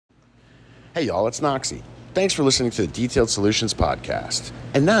Hey y'all, it's Noxie. Thanks for listening to the Detailed Solutions podcast.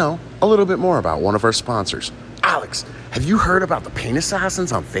 And now, a little bit more about one of our sponsors. Alex, have you heard about the Paint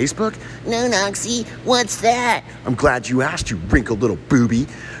Assassins on Facebook? No, Noxie, what's that? I'm glad you asked, you wrinkled little booby.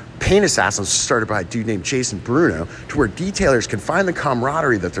 Paint Assassins was started by a dude named Jason Bruno to where detailers can find the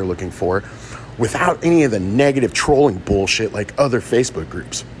camaraderie that they're looking for without any of the negative trolling bullshit like other Facebook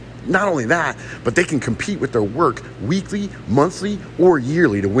groups. Not only that, but they can compete with their work weekly, monthly, or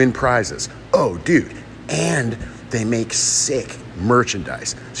yearly to win prizes. Oh, dude, and they make sick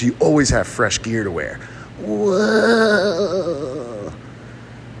merchandise, so you always have fresh gear to wear. Whoa.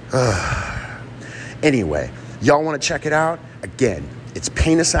 Anyway, y'all want to check it out? Again, it's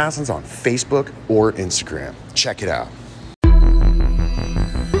Paint Assassins on Facebook or Instagram. Check it out.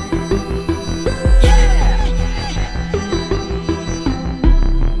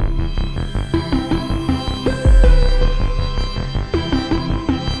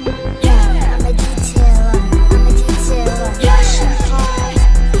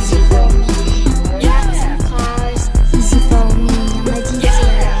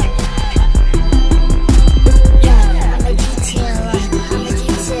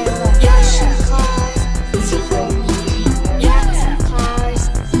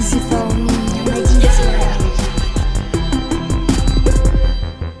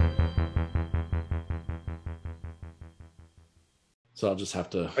 So I'll just have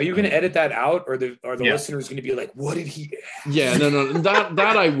to. Are you going to edit that out, or the listeners going to be like, "What did he?" Yeah, no, that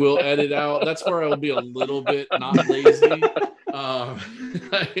I will edit out. That's where I will be a little bit not lazy. The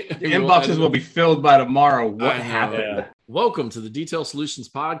inboxes will be filled by tomorrow. What happened? Yeah. Welcome to the Detail Solutions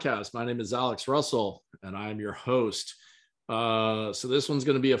podcast. My name is Alex Russell, and I'm your host. So this one's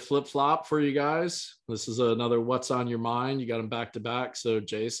going to be a flip flop for you guys. This is another "What's on Your Mind." You got them back to back. So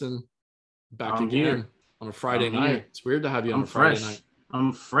Jason, back again. Here. On a Friday night. It's weird to have you on a Friday night.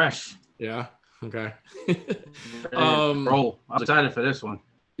 I'm fresh. Yeah. Okay. Roll. I'm excited for this one.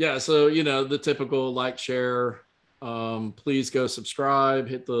 Yeah. So, the typical like, share, please go subscribe,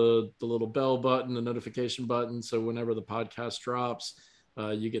 hit the little bell button, the notification button. So whenever the podcast drops,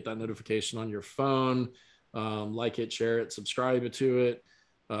 you get that notification on your phone. Like it, share it, subscribe to it.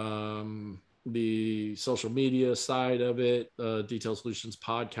 The social media side of it, Detail Solutions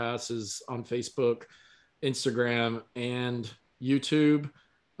Podcast is on Facebook, Instagram, and YouTube.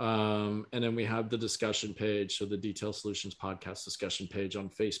 And then we have the discussion page. So the Detail Solutions Podcast discussion page on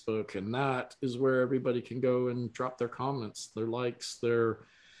Facebook. And that is where everybody can go and drop their comments, their likes, their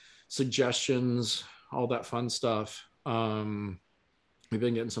suggestions, all that fun stuff. We've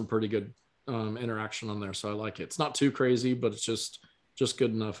been getting some pretty good interaction on there. So I like it. It's not too crazy, but it's just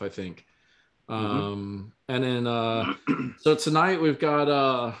good enough, I think. And then, so tonight we've got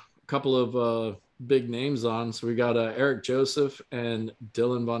a couple of big names on. So we got Eric Joseph and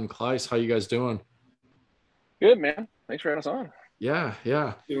Dylan Von Kleist. How you guys doing? Good, man. Thanks for having us on. Yeah.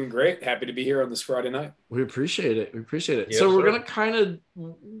 Doing great. Happy to be here on this Friday night. We appreciate it. Yes, so we're going to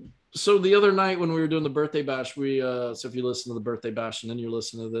so the other night when we were doing the birthday bash, so if you listen to the birthday bash and then you're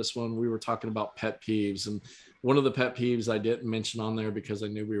listening to this one, we were talking about pet peeves. And one of the pet peeves I didn't mention on there because I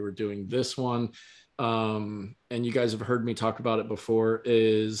knew we were doing this one. And you guys have heard me talk about it before,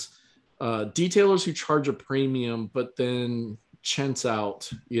 is detailers who charge a premium, but then chintz out,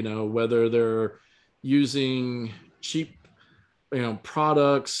 whether they're using cheap,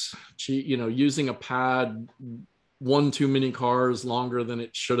 products, using a pad one too many cars longer than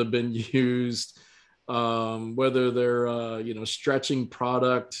it should have been used, whether they're, stretching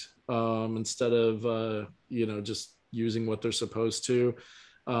product instead of, just using what they're supposed to.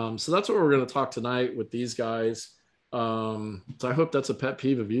 So that's what we're going to talk tonight with these guys. So I hope that's a pet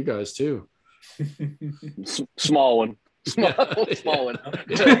peeve of you guys too. Small one. Small one.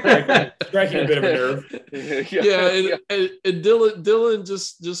 Striking a bit of a nerve. And Dylan,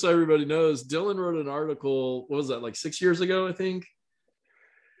 just so everybody knows, Dylan wrote an article. What was that, like 6 years ago? I think.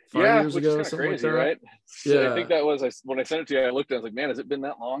 5 years ago, which is something crazy, like that. right? Yeah, I think that was when I sent it to you. I looked at it, I was like, man, has it been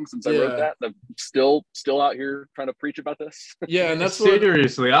that long since I wrote that? I'm still out here trying to preach about this. Yeah, and that's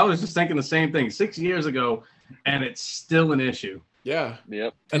seriously. I was just thinking the same thing 6 years ago, and it's still an issue. Yeah.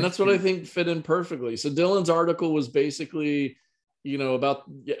 Yep. And that's what I think fit in perfectly. So Dylan's article was basically, about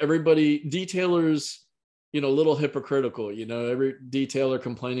everybody, detailers, a little hypocritical, every detailer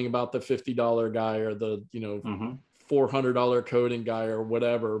complaining about the $50 guy or the, $400 coating guy or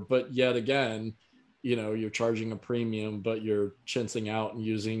whatever. But yet again, you're charging a premium, but you're chintzing out and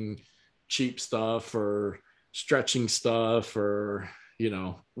using cheap stuff or stretching stuff or,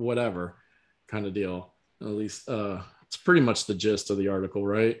 whatever kind of deal. At least it's pretty much the gist of the article,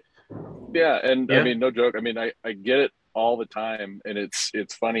 right? Yeah. And I mean, no joke. I mean, I get it all the time. And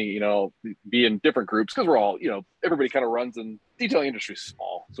it's funny, you know, be in different groups because we're all, you know, everybody kind of runs in detailing industry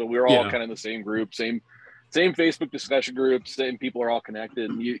small. So we're all kind of in the same group, same Facebook discussion groups, same people are all connected.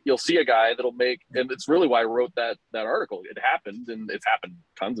 And you'll see a guy that'll make, and it's really why I wrote that article. It happened, and it's happened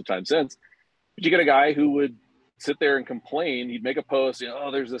tons of times since. But you get a guy who would sit there and complain. He'd make a post, you know,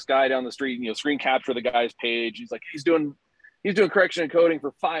 oh, there's this guy down the street, and, you know, screen capture the guy's page. He's like, he's doing correction and coding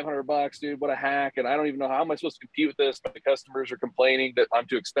for $500, dude. What a hack. And I don't even know how am I supposed to compete with this. But the customers are complaining that I'm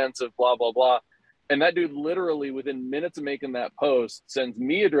too expensive, blah, blah, blah. And that dude literally within minutes of making that post sends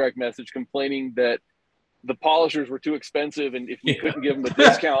me a direct message complaining that the polishers were too expensive. And if we couldn't give him a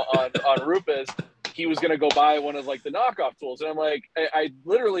discount on Rupes, he was going to go buy one of like the knockoff tools. And I'm like, I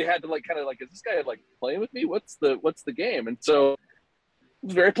literally had to like, kind of like, is this guy like playing with me? What's the game? And so I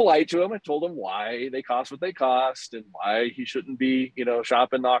was very polite to him. I told him why they cost what they cost and why he shouldn't be, you know,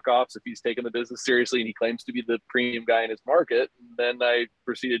 shopping knockoffs if he's taking the business seriously and he claims to be the premium guy in his market. And then I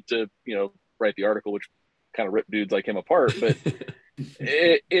proceeded to, you know, write the article, which kind of ripped dudes like him apart. But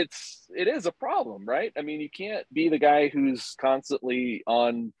it is a problem, right? I mean, you can't be the guy who's constantly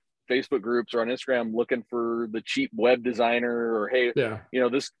on Facebook groups or on Instagram looking for the cheap web designer or, hey, you know,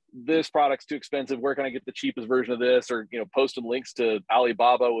 this product's too expensive. Where can I get the cheapest version of this? Or, you know, posting links to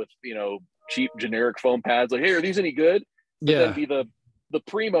Alibaba with, you know, cheap generic foam pads. Like, hey, are these any good? But then be the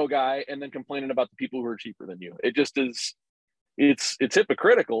primo guy and then complaining about the people who are cheaper than you. It just is, it's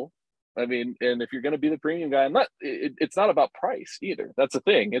hypocritical. I mean, and if you're going to be the premium guy, it's not about price either. That's the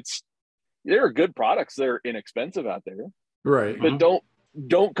thing. There are good products that are inexpensive out there, right? But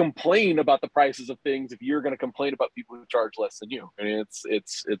don't complain about the prices of things if you're going to complain about people who charge less than you. I mean,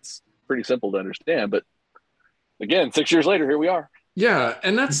 it's pretty simple to understand. But again, 6 years later, here we are. Yeah,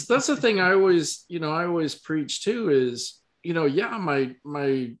 and that's the thing I always preach too is, you know,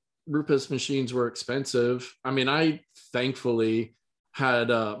 my Rupes machines were expensive. I mean, I thankfully had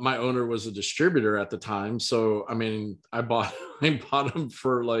my owner was a distributor at the time, so I mean I bought them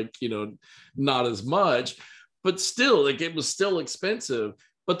for like, you know, not as much, but still like it was still expensive.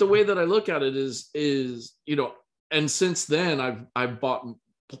 But the way that I look at it is you know, and since then I've bought,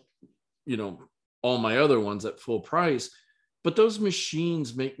 you know, all my other ones at full price, but those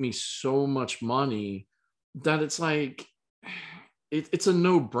machines make me so much money that it's like it's a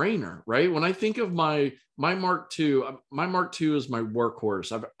no-brainer, right? When I think of my Mark II, my Mark II is my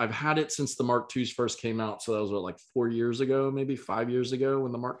workhorse. I've had it since the Mark IIs first came out. So that was what, like 4 years ago, maybe 5 years ago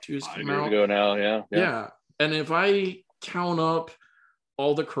when the Mark IIs came out. 5 years ago now, yeah. And if I count up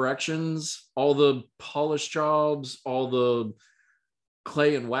all the corrections, all the polish jobs, all the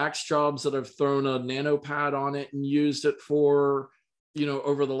clay and wax jobs that I've thrown a nano pad on it and used it for, you know,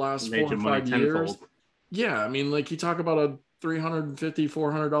 over the last 4 or 5 years. Yeah, I mean, like you talk about a $350,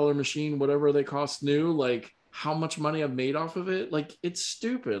 $400 machine, whatever they cost new, like how much money I've made off of it. Like it's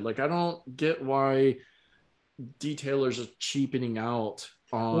stupid. Like I don't get why detailers are cheapening out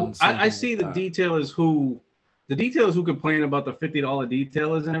on. Well, I see the detailers who complain about the $50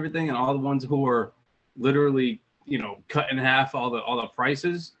 detailers and everything, and all the ones who are literally, you know, cut in half all the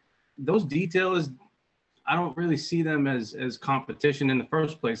prices. Those detailers, I don't really see them as competition in the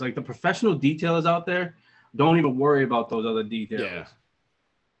first place. Like the professional detailers out there don't even worry about those other details.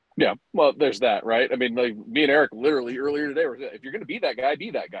 Yeah. Well, there's that, right? I mean, like me and Eric literally earlier today were, if you're going to be that guy,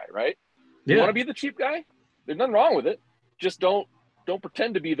 right? You want to be the cheap guy? There's nothing wrong with it. Just don't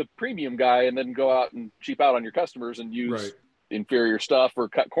pretend to be the premium guy and then go out and cheap out on your customers and use inferior stuff or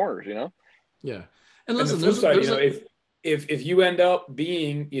cut corners, you know? Yeah. And listen, the flip side, you know, if you end up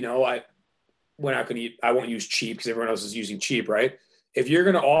being, you know, I won't use cheap because everyone else is using cheap, right? If you're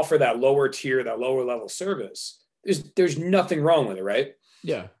going to offer that lower tier, that lower level service, there's nothing wrong with it, right?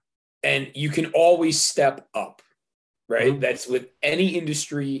 Yeah. And you can always step up, right? Mm-hmm. That's with any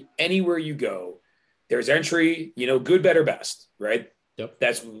industry, anywhere you go. There's entry, you know, good, better, best, right? Yep.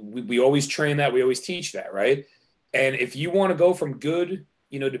 That's we always train that. We always teach that, right? And if you want to go from good,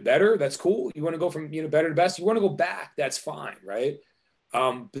 you know, to better, that's cool. You want to go from, you know, better to best. You want to go back, that's fine, right?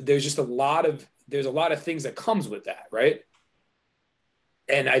 But there's just a lot of things that comes with that, right?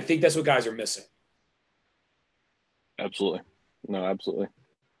 And I think that's what guys are missing. Absolutely. No, absolutely.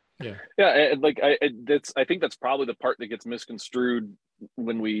 Yeah. Yeah. And like, I think that's probably the part that gets misconstrued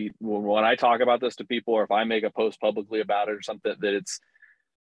when I talk about this to people, or if I make a post publicly about it or something, that it's,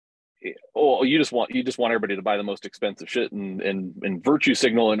 oh, you just want everybody to buy the most expensive shit and virtue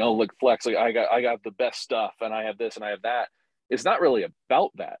signal and, oh, look, flex, like I got the best stuff and I have this and I have that. It's not really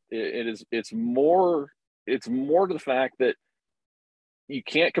about that. It's more to the fact that you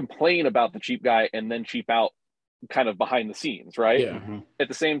can't complain about the cheap guy and then cheap out kind of behind the scenes, right? Yeah. At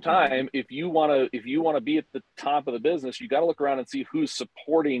the same time, if you want to be at the top of the business, you got to look around and see who's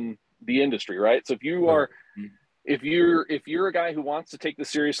supporting the industry, right? So if you're a guy who wants to take this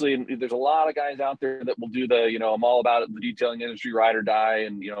seriously, and there's a lot of guys out there that will do the, I'm all about it, the detailing industry, ride or die,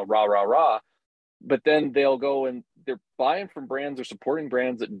 and rah rah rah, but then they'll go and they're buying from brands or supporting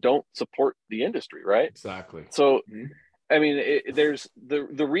brands that don't support the industry, right? Exactly. So I mean, there's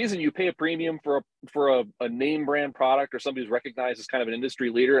the reason you pay a premium for a name brand product or somebody who's recognized as kind of an industry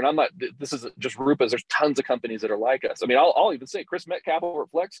leader. And this isn't just Rupas. There's tons of companies that are like us. I mean, I'll even say Chris Metcalf over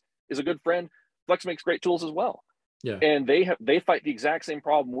at Flex is a good friend. Flex makes great tools as well. Yeah. And they fight the exact same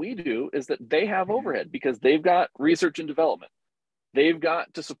problem we do, is that they have overhead because they've got research and development. They've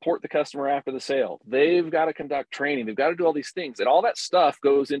got to support the customer after the sale. They've got to conduct training. They've got to do all these things. And all that stuff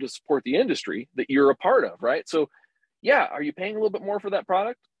goes into support the industry that you're a part of, right? So yeah, are you paying a little bit more for that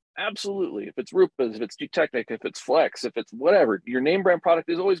product? Absolutely. If it's Rupas, if it's G-Technic, if it's Flex, if it's whatever, your name brand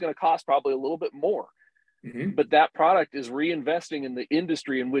product is always going to cost probably a little bit more. But that product is reinvesting in the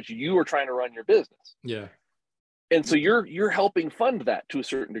industry in which you are trying to run your business. Yeah. And so you're helping fund that to a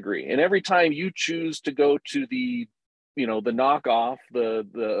certain degree. And every time you choose to go to the knockoff,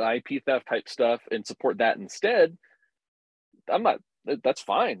 the IP theft type stuff and support that instead, that's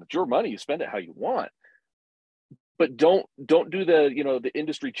fine. It's your money. You spend it how you want. But don't do the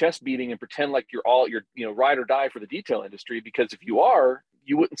industry chest beating and pretend like you're ride or die for the detail industry, because if you are,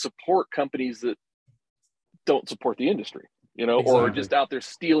 you wouldn't support companies that don't support the industry, Exactly. or just out there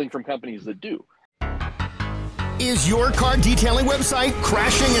stealing from companies that do. Is your car detailing website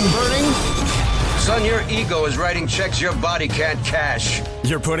crashing and burning? Son, your ego is writing checks your body can't cash.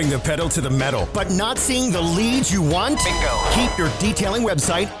 You're putting the pedal to the metal, but not seeing the leads you want? Bingo. Keep your detailing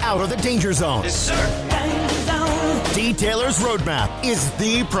website out of the danger zone. Yes, sir. Detailer's Roadmap is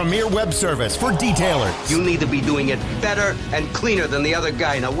the premier web service for detailers. You need to be doing it better and cleaner than the other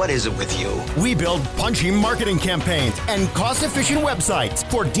guy. Now, what is it with you? We build punchy marketing campaigns and cost-efficient websites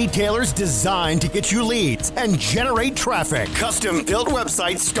for detailers designed to get you leads and generate traffic. Custom-built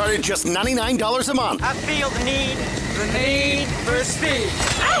websites start at just $99 a month. I feel the need for speed.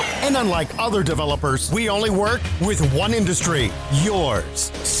 And unlike other developers, we only work with one industry,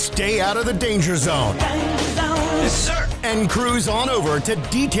 yours. Stay out of the danger zone. Yes, sir. And cruise on over to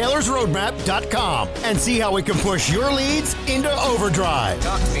detailersroadmap.com and see how we can push your leads into overdrive.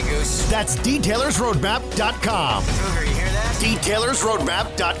 Talk to me, Goose. That's detailersroadmap.com. Cougar, you hear that?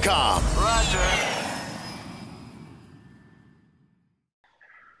 Detailersroadmap.com. Roger.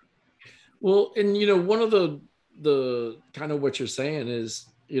 Well, and one of the kind of what you're saying is,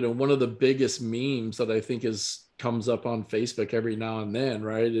 one of the biggest memes that I think comes up on Facebook every now and then,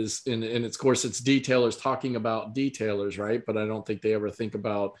 right, is and of course it's detailers talking about detailers, right? But I don't think they ever think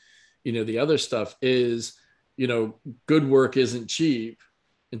about, the other stuff is, good work isn't cheap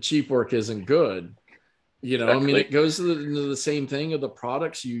and cheap work isn't good. Exactly. I mean, it goes to the same thing of the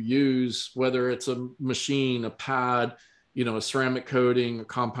products you use, whether it's a machine, a pad, a ceramic coating, a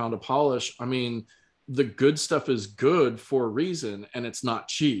compound, a polish. I mean, the good stuff is good for a reason, and it's not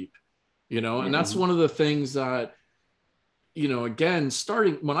cheap, and that's one of the things that, again,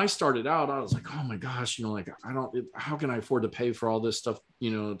 when I started out, I was like, oh my gosh, how can I afford to pay for all this stuff?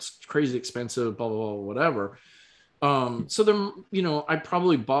 It's crazy expensive, blah, blah, blah, whatever. So then, I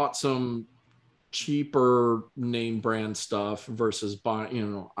probably bought some cheaper name brand stuff versus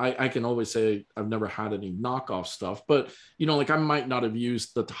buying, I can always say I've never had any knockoff stuff, but I might not have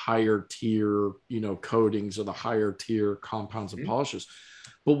used the higher tier, coatings or the higher tier compounds and polishes.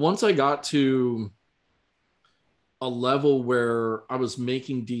 But once I got to a level where I was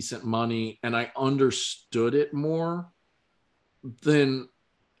making decent money and I understood it more, then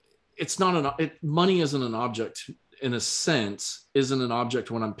it's not money isn't an object, in a sense, isn't an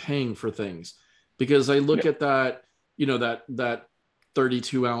object when I'm paying for things. Because I look at that, that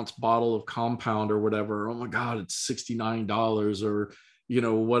 32 ounce bottle of compound or whatever. Oh my God, it's $69 or,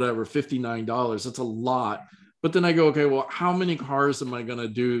 whatever, $59. That's a lot. But then I go, okay, well, how many cars am I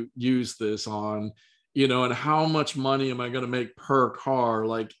going to use this on, and how much money am I going to make per car?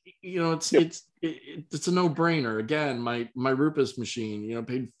 Like, it's a no brainer. Again, my Rupas machine,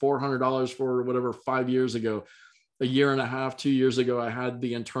 paid $400 for whatever 5 years ago. A year and a half, 2 years ago, I had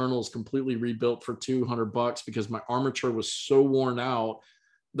the internals completely rebuilt for $200 because my armature was so worn out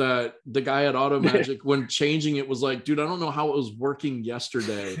that the guy at Auto Magic, when changing it, was like, dude, I don't know how it was working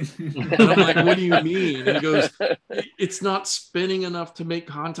yesterday. And I'm like, what do you mean? And he goes, it's not spinning enough to make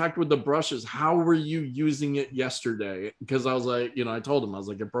contact with the brushes. How were you using it yesterday? Because I was like, you know, I told him, I was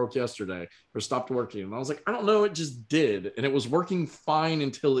like, it broke yesterday or stopped working. And I was like, I don't know, it just did. And it was working fine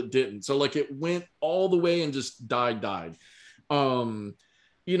until it didn't. So like it went all the way and just died.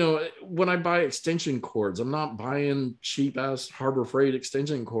 You know, when I buy extension cords, I'm not buying cheap ass Harbor Freight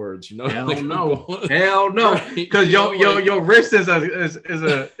extension cords. You know, hell no, because your wrist is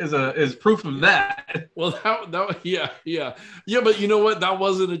proof of that. Well, yeah. But you know what? That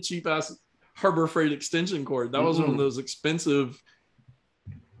wasn't a cheap ass Harbor Freight extension cord. That was one of those expensive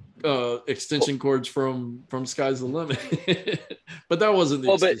extension cords from Sky's the Limit. But that wasn't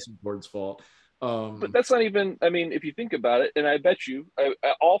the extension cord's fault. But that's not even, I mean, if you think about it, and I bet you,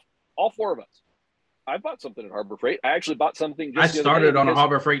 all four of us, I bought something at Harbor Freight. I actually bought something. I started on a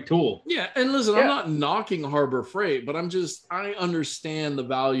Harbor Freight tool. Yeah, and listen, I'm not knocking Harbor Freight, but I understand the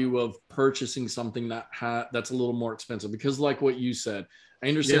value of purchasing something that's a little more expensive, because like what you said, I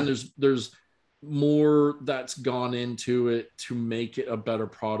understand there's more that's gone into it to make it a better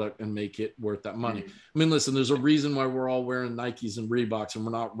product and make it worth that money. I mean, listen, there's a reason why we're all wearing Nikes and Reeboks and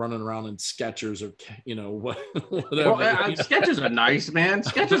we're not running around in Skechers or, you know, whatever. Well, Skechers are nice, man.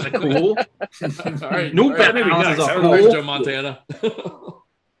 Skechers are cool. All right. New Balance are cool. Joe Montana.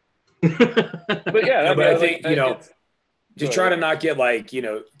 But yeah, but I think, you know, to try to not get like, you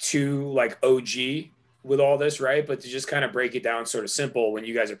know, too like OG with all this, right? But to just kind of break it down sort of simple when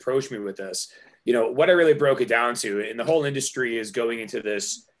you guys approach me with this, you know, what I really broke it down to, and the whole industry is going into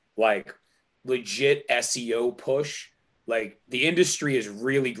this like legit SEO push. Like the industry has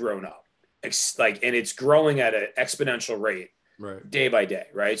really grown up, and it's growing at an exponential rate, right, day by day,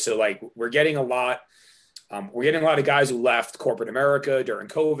 right? So like we're getting a lot of guys who left corporate America during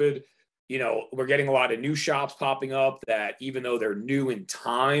COVID. You know, we're getting a lot of new shops popping up that even though they're new in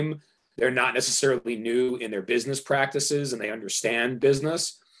time, they're not necessarily new in their business practices and they understand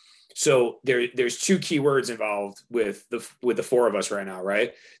business. So there's two keywords involved with the four of us right now,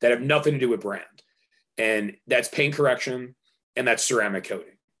 right? That have nothing to do with brand. And that's paint correction and that's ceramic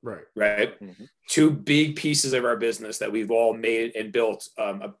coating. Right. Mm-hmm. Two big pieces of our business that we've all made and built,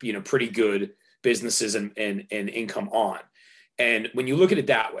 pretty good businesses and income on. And when you look at it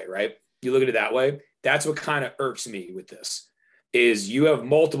that way, right? That's what kind of irks me with this. Is you have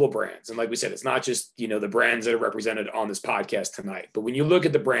multiple brands. And like we said, it's not just, you know, the brands that are represented on this podcast tonight, but when you look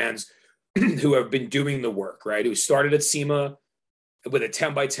at the brands who have been doing the work, right? Who started at SEMA with a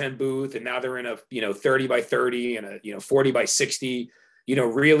 10 by 10 booth. And now they're in a, 30 by 30 and a, 40 by 60,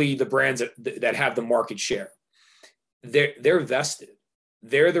 really the brands that have the market share. They're vested.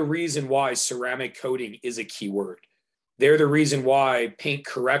 They're the reason why ceramic coating is a key word. They're the reason why paint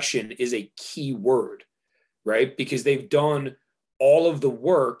correction is a key word, right? Because they've done all of the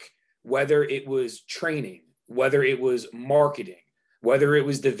work, whether it was training, whether it was marketing, whether it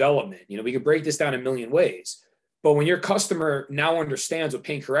was development. We could break this down a million ways. But when your customer now understands what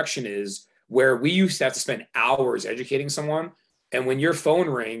paint correction is, where we used to have to spend hours educating someone, and when your phone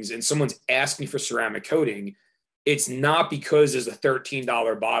rings and someone's asking for ceramic coating, it's not because there's a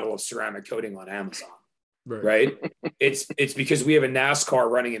 $13 bottle of ceramic coating on Amazon, right? It's because we have a NASCAR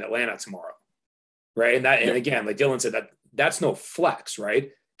running in Atlanta tomorrow, right? And again, like Dylan said, that's no flex,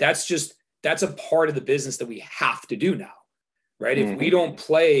 right? That's a part of the business that we have to do now, right? Mm-hmm. If we don't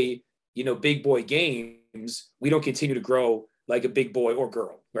play, big boy games, we don't continue to grow like a big boy or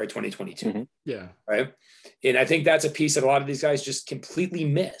girl, right? 2022. Mm-hmm. Yeah. Right. And I think that's a piece that a lot of these guys just completely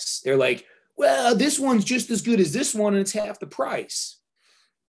miss. They're like, well, this one's just as good as this one and it's half the price.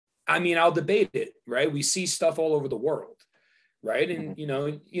 I mean, I'll debate it, right? We see stuff all over the world. Right. And,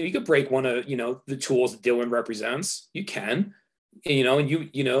 you could break one of, the tools that Dylan represents. You can, and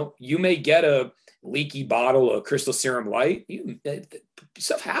you may get a leaky bottle of Crystal Serum Light.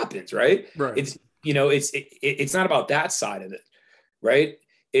 Stuff happens, right? Right. It's not about that side of it. Right.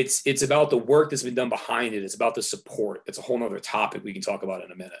 It's about the work that's been done behind it. It's about the support. It's a whole nother topic we can talk about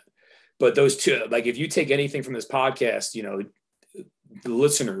in a minute. But those two, like if you take anything from this podcast, the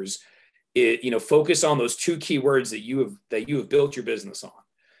listeners, focus on those two keywords that you have built your business on,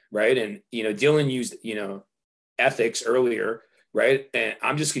 right? And Dylan used ethics earlier, right? And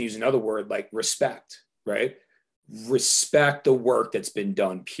I'm just gonna use another word like respect, right? Respect the work that's been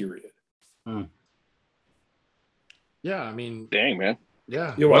done. Period. Yeah, I mean, dang man.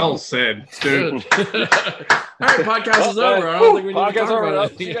 Yeah, you're well said, dude. All right, podcast is over. I don't think we need to talk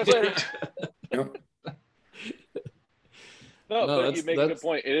about it. See you guys later. No, but you make a good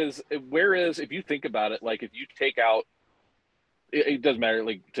point. It is, whereas if you think about it, like if you take out it doesn't matter.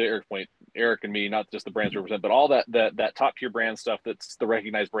 Like to Eric's point, Eric and me, not just the brands we represent, but all that top tier brand stuff. That's the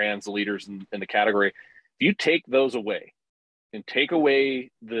recognized brands, the leaders in the category. If you take those away and take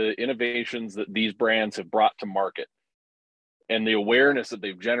away the innovations that these brands have brought to market and the awareness that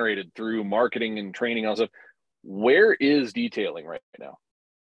they've generated through marketing and training and stuff, where is detailing right now?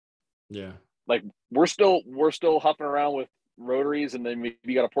 Yeah. Like we're still huffing around with rotaries, and then maybe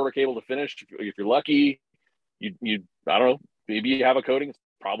you got a porter cable to finish. If you're lucky, you I don't know, maybe you have a coating. It's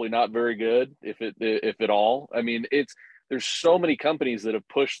probably not very good if at all. I mean, there's so many companies that have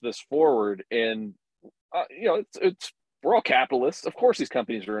pushed this forward, and it's we're all capitalists. Of course, these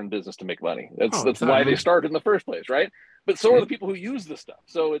companies are in business to make money. That's why they started in the first place, right? But so are the people who use this stuff.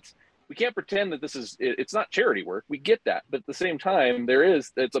 So we can't pretend that it's not charity work. We get that. But at the same time,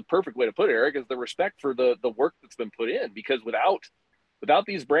 it's a perfect way to put it, Eric, is the respect for the work that's been put in. Because without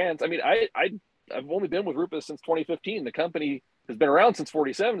these brands, I mean, I've only been with Rupes since 2015. The company has been around since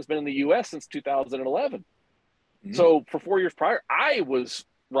 47. It's been in the U.S. since 2011. Mm-hmm. So for 4 years prior, I was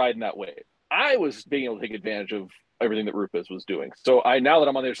riding that wave. I was being able to take advantage of everything that Rupes was doing. So now that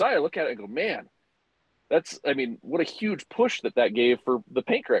I'm on the other side, I look at it and go, man, what a huge push that gave for the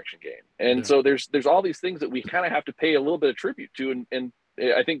paint correction game. And so there's all these things that we kind of have to pay a little bit of tribute to. And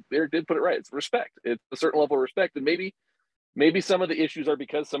I think Eric did put it right. It's respect. It's a certain level of respect. And maybe some of the issues are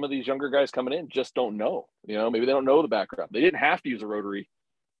because some of these younger guys coming in just don't know, maybe they don't know the background. They didn't have to use a rotary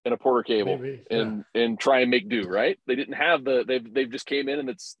and a porter cable and try and make do, right? They didn't have they've just came in and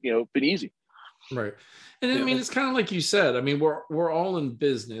it's, been easy. Right. And I mean, it's kind of like you said, I mean, we're all in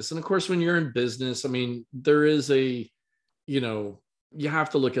business. And of course, when you're in business, I mean, there is you have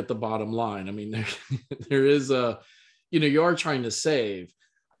to look at the bottom line. I mean, there is you are trying to save,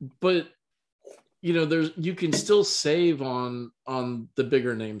 but you can still save on the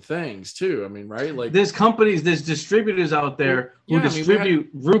bigger name things too. I mean, right? Like there's distributors out there who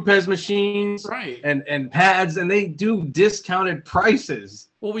distribute Rupes machines, right, and pads, and they do discounted prices.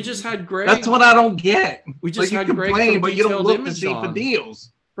 Well, we just had Greg. That's what I don't get. We just had Greg complain, but you don't look to see for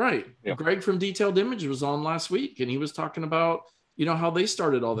deals. Right. Yeah. Greg from Detailed Image was on last week, and he was talking about, how they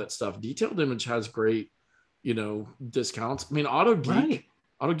started all that stuff. Detailed Image has great, discounts. I mean, Auto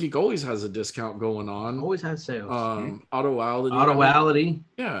Geek always has a discount going on. Always has sales. Autoality.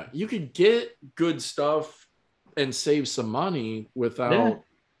 Yeah. You could get good stuff and save some money without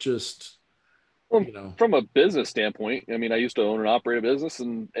just... Well, from a business standpoint, I mean, I used to own and operate a business,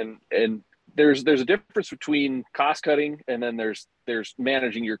 and there's a difference between cost cutting and then there's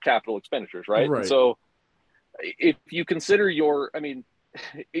managing your capital expenditures, right? Right. And so if you consider your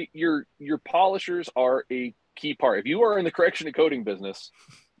polishers are a key part. If you are in the correction and coating business,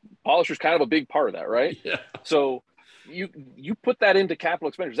 polishers kind of a big part of that, right? Yeah. So you put that into capital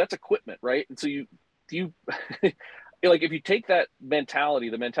expenditures. That's equipment, right? And so you like if you take that mentality,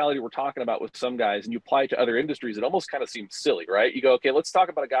 the mentality we're talking about with some guys, and you apply it to other industries, it almost kind of seems silly, right? You go, okay, let's talk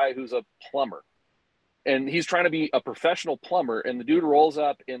about a guy who's a plumber, and he's trying to be a professional plumber, and the dude rolls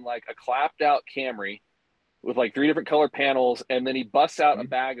up in like a clapped out Camry with like 3 different color panels, and then he busts out a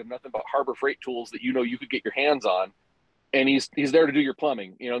bag of nothing but Harbor Freight tools that you could get your hands on, and he's there to do your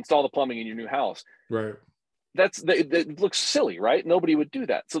plumbing, install the plumbing in your new house. Right. That looks silly, right? Nobody would do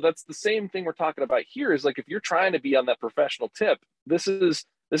that. So that's the same thing we're talking about here, is like, if you're trying to be on that professional tip, this is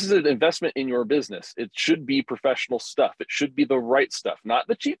an investment in your business. It should be professional stuff. It should be the right stuff, not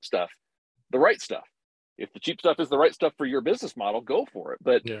the cheap stuff, the right stuff. If the cheap stuff is the right stuff for your business model, go for it.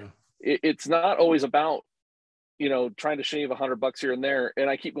 But it's not always about, trying to shave $100 here and there. And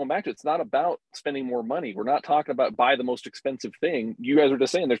I keep going back to it. It's not about spending more money. We're not talking about buy the most expensive thing. You guys are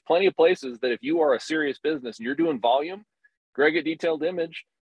just saying there's plenty of places that if you are a serious business and you're doing volume, Greg at Detailed Image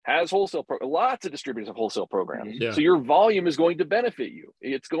has wholesale, lots of distributors have wholesale programs. Yeah. So your volume is going to benefit you.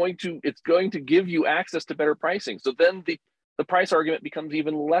 It's going to give you access to better pricing. So then the price argument becomes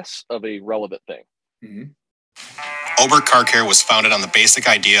even less of a relevant thing. Mm-hmm. Oberg Car Care was founded on the basic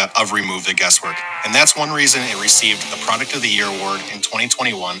idea of remove the guesswork, and that's one reason it received the Product of the Year award in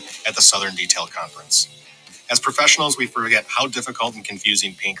 2021 at the Southern Detail Conference. As professionals, we forget how difficult and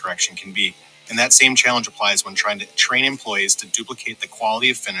confusing paint correction can be, and that same challenge applies when trying to train employees to duplicate the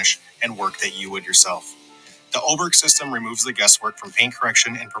quality of finish and work that you would yourself. The Oberg system removes the guesswork from paint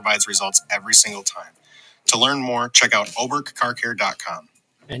correction and provides results every single time. To learn more, check out obergcarcare.com.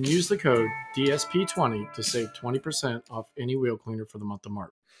 And use the code DSP20 to save 20% off any wheel cleaner for the month of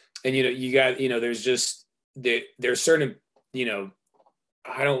March. And you got there's certain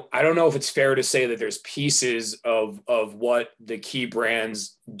I don't know if it's fair to say that there's pieces of what the key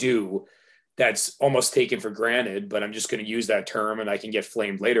brands do that's almost taken for granted, but I'm just going to use that term and I can get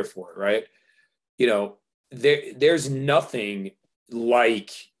flamed later for it, right? There's nothing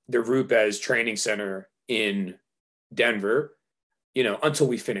like the Rupes Training Center in Denver, until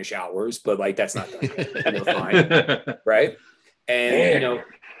we finish ours, but like that's not done yet. Fine, right? And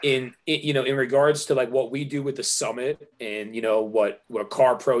in regards to like what we do with the Summit, and what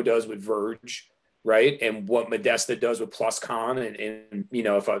Car Pro does with Verge, right, and what Modesta does with PlusCon, and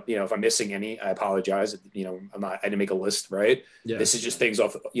if I'm missing any, I apologize. I didn't make a list, right? Yeah. This is just things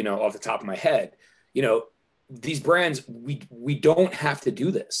off the top of my head. These brands, we don't have to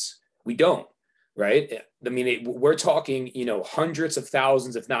do this. We don't, right? I mean, we're talking, hundreds of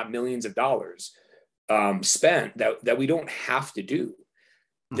thousands, if not millions of dollars spent that we don't have to do.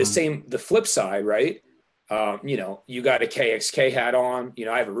 The flip side, right? You got a KXK hat on,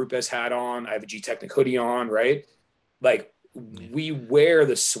 I have a Rupes hat on, I have a G-Technic hoodie on, right? Like we wear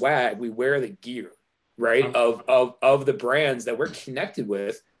the swag, we wear the gear, right? Of the brands that we're connected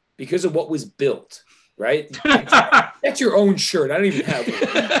with because of what was built, right? That's your own shirt. I don't even have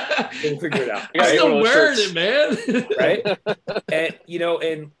it. We'll figure it out. I'm still wearing it, man. Right?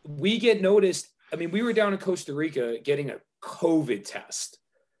 And we get noticed. I mean, we were down in Costa Rica getting a COVID test,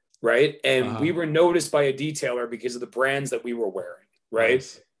 right? And we were noticed by a detailer because of the brands that we were wearing, right?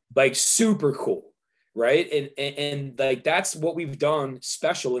 Nice. Like super cool, right? And like that's what we've done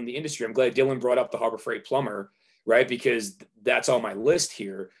special in the industry. I'm glad Dylan brought up the Harbor Freight plumber, right? Because that's on my list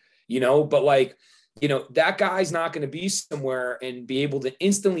here, but like, that guy's not going to be somewhere and be able to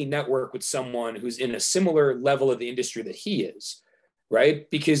instantly network with someone who's in a similar level of the industry that he is, right?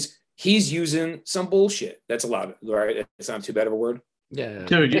 Because he's using some bullshit. That's allowed, right? It's not too bad of a word. Yeah,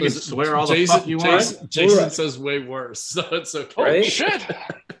 dude, you can swear all the fuck you want. Jason says way worse, so it's okay. Right? Shit.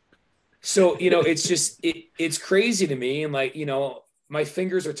 So it's just it's crazy to me, and like my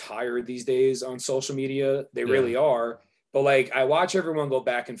fingers are tired these days on social media. They really are. But like I watch everyone go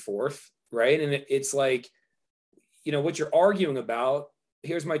back and forth, right? And it's like, what you're arguing about.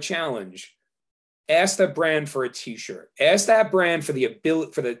 Here's my challenge. Ask that brand for a t-shirt. Ask that brand for the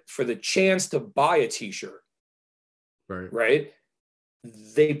ability for the chance to buy a t-shirt. Right?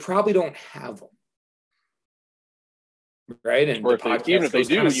 They probably don't have them. Right? And or even if they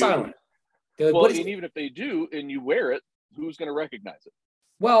do, silent. Like, and even if they do and you wear it, who's going to recognize it?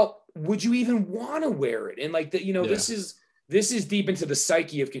 Well, would you even want to wear it? And like this is deep into the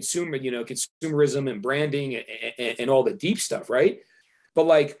psyche of consumerism and branding and all the deep stuff, right? But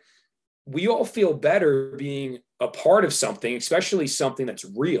like we all feel better being a part of something, especially something that's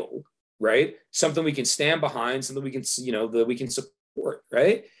real, right? Something we can stand behind, something we can, that we can support,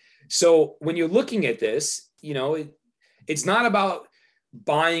 right? So when you're looking at this, it's not about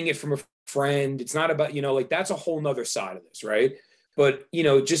buying it from a friend. It's not about, like that's a whole nother side of this, right? But,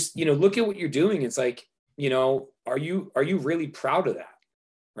 just, look at what you're doing. It's like, are you really proud of that?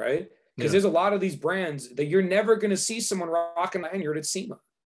 Right? Because there's a lot of these brands that you're never going to see someone rocking a lanyard at SEMA.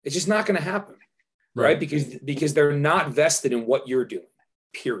 It's just not going to happen. Right? Because they're not vested in what you're doing,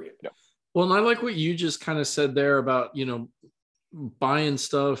 period. Yeah. Well, and I like what you just kind of said there about, buying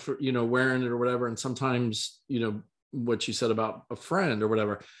stuff, wearing it or whatever. And sometimes, what you said about a friend or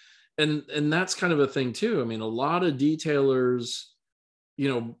whatever. And that's kind of a thing too. I mean, a lot of detailers,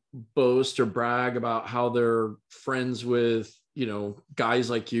 boast or brag about how they're friends with, guys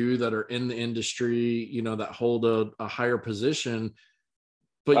like you that are in the industry, that hold a higher position.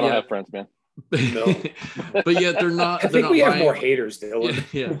 But I don't have friends, man. No. But yet they're not. I think we have more haters, Dylan.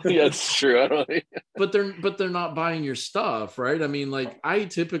 Yeah, it's true. I don't know. But they're not buying your stuff, right? I mean, like I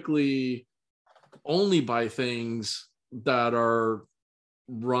typically only buy things that are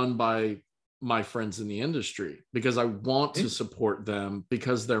run by my friends in the industry because I want to support them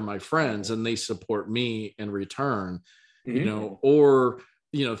because they're my friends and they support me in return, or,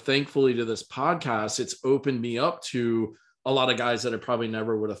 thankfully to this podcast, it's opened me up to a lot of guys that I probably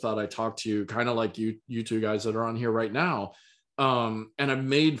never would have thought I talked to, kind of like you two guys that are on here right now. And I've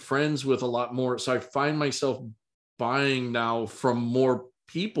made friends with a lot more. So I find myself buying now from more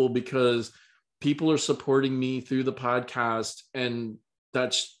people because people are supporting me through the podcast. And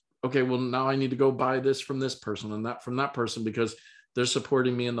that's okay. Well, now I need to go buy this from this person and that from that person because they're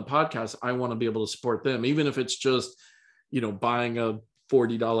supporting me in the podcast. I want to be able to support them, even if it's just, buying a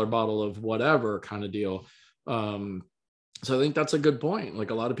 $40 bottle of whatever kind of deal. So I think that's a good point. Like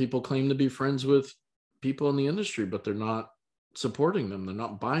a lot of people claim to be friends with people in the industry, but they're not supporting them. They're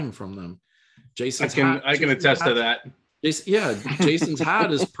not buying from them. I can attest to that. Jason's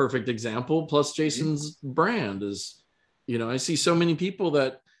hat is perfect example. Plus Jason's brand is, I see so many people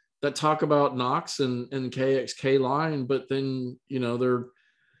that talk about Knox and KXK line, but then, they're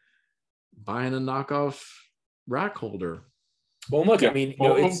buying a knockoff rack holder. Well, look, I mean,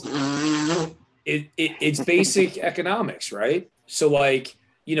 it's basic economics, right? So like,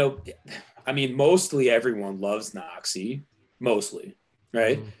 you know, I mean, mostly everyone loves Noxie, mostly,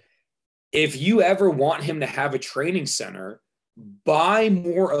 right? Mm-hmm. If you ever want him to have a training center, buy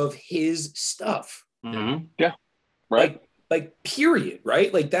more of his stuff. Mm-hmm. Yeah. Right. Like period.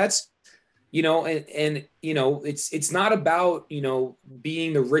 Right. Like that's, you know, and, you know, it's not about, you know,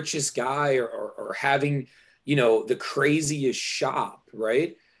 being the richest guy or having, you know, the craziest shop.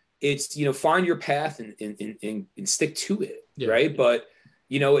 Right. It's, you know, find your path and stick to it. Yeah. Right. But,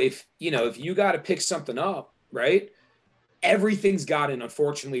 you know, if you got to pick something up, right, everything's gotten,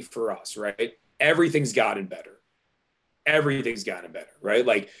 unfortunately for us, right, everything's gotten better. Everything's gotten better, right?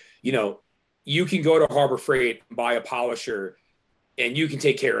 Like, you know, you can go to Harbor Freight and buy a polisher and you can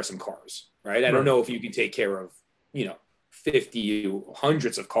take care of some cars, right? I don't know if you can take care of, you know, 50,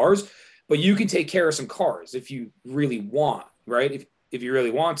 hundreds of cars, but you can take care of some cars if you really want, right? If you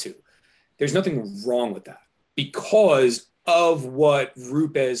really want to. There's nothing wrong with that because of what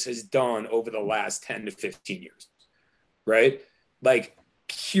Rupes has done over the last 10 to 15 years, right? Like,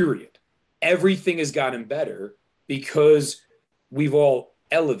 period. Everything has gotten better because we've all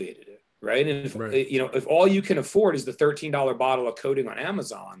elevated it, right? And if, you know, if all you can afford is the $13 bottle of coating on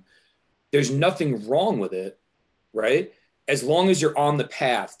Amazon, there's nothing wrong with it, right? As long as you're on the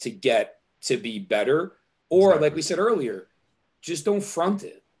path to get to be better, or like we said earlier, just don't front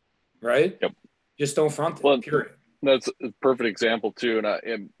it, right? Yep. Just don't front it, period. That's a perfect example too.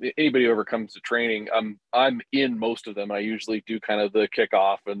 And anybody who ever comes to training, I'm in most of them. I usually do kind of the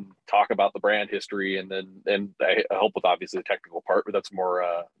kickoff and talk about the brand history, and I help with obviously the technical part, but that's more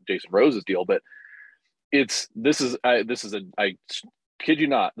Jason Rose's deal. But I kid you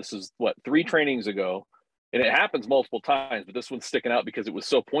not, this is what, 3 trainings ago, and it happens multiple times, but this one's sticking out because it was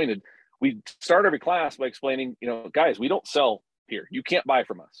so pointed. We start every class by explaining, you know, guys, we don't sell here. You can't buy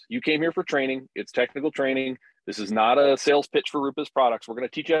from us. You came here for training. It's technical training. This is not a sales pitch for Rupes products. We're going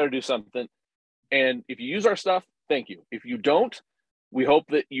to teach you how to do something. And if you use our stuff, thank you. If you don't, we hope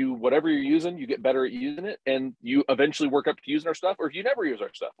that whatever you're using, you get better at using it and you eventually work up to using our stuff. Or if you never use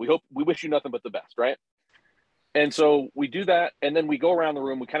our stuff, we wish you nothing but the best, right? And so we do that. And then we go around the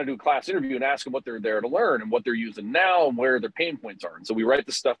room, we kind of do a class interview and ask them what they're there to learn and what they're using now and where their pain points are. And so we write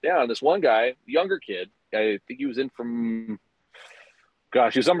this stuff down. This one guy, younger kid, I think he was in from, he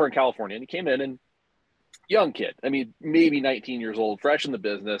was somewhere in California, and he came in, and young kid, I mean, maybe 19 years old, fresh in the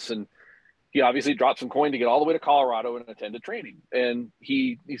business. And he obviously dropped some coin to get all the way to Colorado and attend a training. And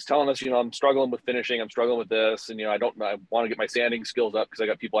he's telling us, you know, I'm struggling with finishing. I'm struggling with this. And, you know, I want to get my sanding skills up because I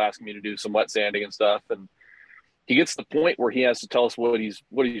got people asking me to do some wet sanding and stuff. And he gets to the point where he has to tell us what he's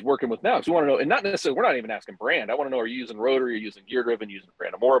working with now. So we want to know, and not necessarily, we're not even asking brand. I want to know, are you using rotary, are you using gear driven, using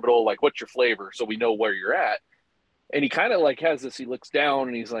random orbital? Like, what's your flavor? So we know where you're at. And he kind of like has this, he looks down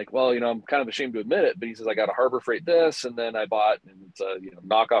and he's like, well, you know, I'm kind of ashamed to admit it, but he says, I got a Harbor Freight this, and then I bought, and it's a, you know,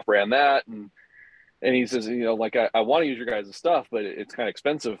 knockoff brand that. And he says, you know, like, I want to use your guys' stuff, but it's kind of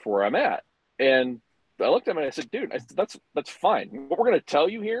expensive for where I'm at. And I looked at him and I said, dude, that's fine. What we're going to tell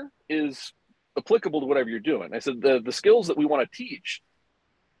you here is applicable to whatever you're doing. I said, the skills that we want to teach,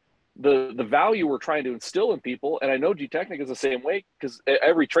 the value we're trying to instill in people. And I know G-Technic is the same way, because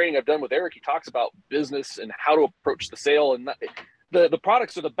every training I've done with Eric, he talks about business and how to approach the sale, and the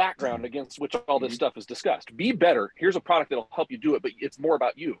products are the background against which all this stuff is discussed. Be better. Here's a product that'll help you do it, but it's more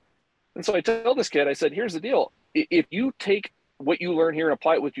about you. And so I tell this kid, I said, here's the deal. If you take what you learn here and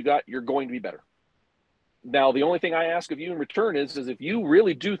apply it what you got, you're going to be better. Now, the only thing I ask of you in return is if you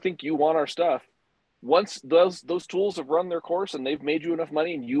really do think you want our stuff, once those tools have run their course and they've made you enough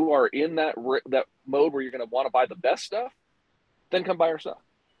money and you are in that mode where you're going to want to buy the best stuff, then come buy our stuff.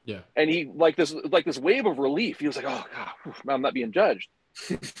 Yeah. And he like this wave of relief. He was like, oh God, I'm not being judged.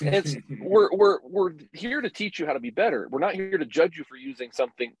 And we're here to teach you how to be better. We're not here to judge you for using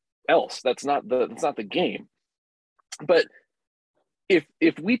something else. That's not the game. But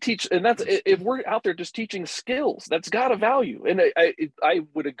if we teach, and if we're out there just teaching skills, that's got a value. And I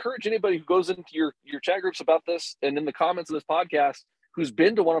would encourage anybody who goes into your chat groups about this and in the comments of this podcast who's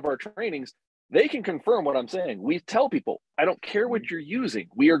been to one of our trainings, they can confirm what I'm saying. We tell people, I don't care what you're using.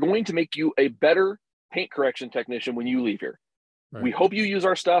 We are going to make you a better paint correction technician when you leave here. Right. We hope you use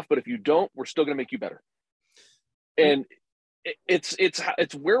our stuff, but if you don't, we're still going to make you better. And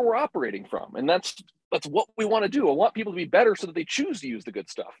it's where we're operating from. And that's what we want to do. I want people to be better so that they choose to use the good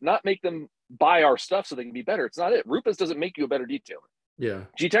stuff, not make them buy our stuff so they can be better. It's not it. Rupes doesn't make you a better detailer. Yeah.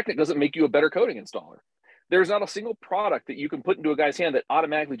 G-Technic doesn't make you a better coating installer. There's not a single product that you can put into a guy's hand that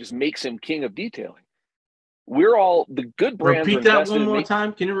automatically just makes him king of detailing. We're all the good brands. Repeat that one more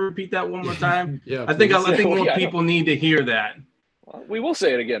time. Can you repeat that one more time? Yeah. I think more people need to hear that. Well, we will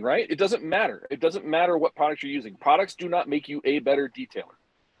say it again, right? It doesn't matter. It doesn't matter what products you're using. Products do not make you a better detailer.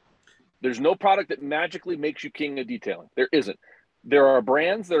 There's no product that magically makes you king of detailing. There isn't. There are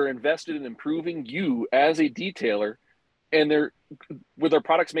brands that are invested in improving you as a detailer, and will their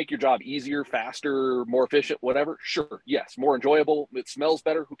products make your job easier, faster, more efficient, whatever? Sure, yes. More enjoyable. It smells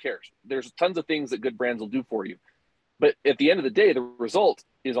better. Who cares? There's tons of things that good brands will do for you. But at the end of the day, the result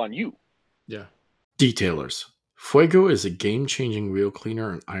is on you. Yeah. Detailers. Fuego is a game-changing wheel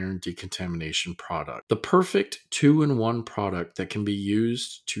cleaner and iron decontamination product. The perfect 2-in-1 product that can be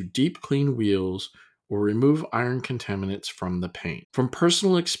used to deep clean wheels or remove iron contaminants from the paint. From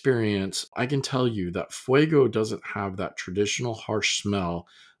personal experience, I can tell you that Fuego doesn't have that traditional harsh smell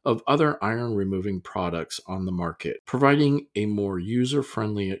of other iron removing products on the market, providing a more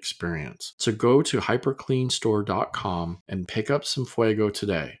user-friendly experience. So go to hypercleanstore.com and pick up some Fuego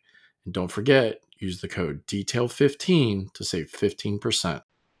today. And don't forget, use the code DETAIL15 to save 15%.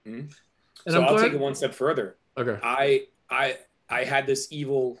 Mm-hmm. And so I'll take it one step further. Okay. I had this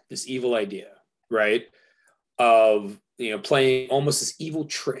evil idea, right? Of, playing almost this evil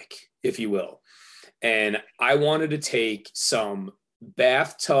trick, if you will. And I wanted to take some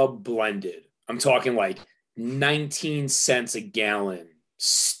bathtub blended, I'm talking like 19 cents a gallon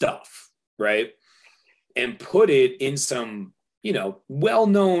stuff, right? And put it in some,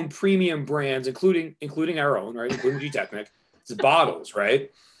 well-known premium brands, including our own, right? Including G-Technic, it's bottles,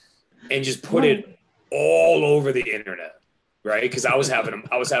 right? And just put it all over the internet, right? Because I was having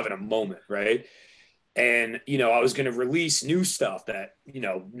a moment, right? And, I was going to release new stuff that,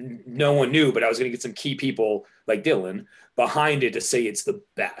 no one knew, but I was going to get some key people like Dylan behind it to say it's the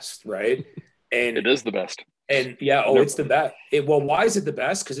best, right? And it is the best. And it's the best. Well, why is it the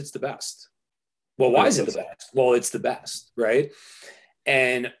best? Because it's the best. Well, why is it the best? Well, it's the best, right?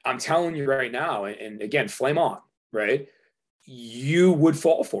 And I'm telling you right now, and again, flame on, right? You would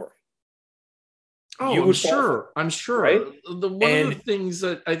fall for it. Oh, I'm sure. Right? One of the things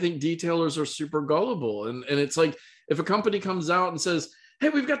that I think detailers are super gullible. And it's like, if a company comes out and says, hey,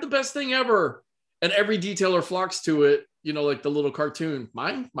 we've got the best thing ever, and every detailer flocks to it, like the little cartoon,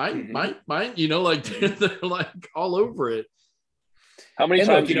 mine, they're like all over it. How many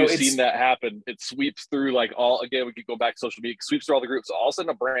times have you seen that happen? It sweeps through we could go back to social media, sweeps through all the groups. All of a sudden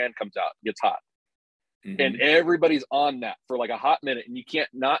a brand comes out, gets hot. Mm-hmm. And everybody's on that for like a hot minute, and you can't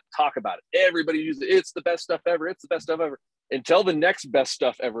not talk about it. Everybody uses it. It's the best stuff ever. It's the best stuff ever. Until the next best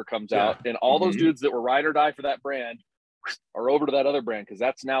stuff ever comes out. And all those dudes that were ride or die for that brand are over to that other brand, because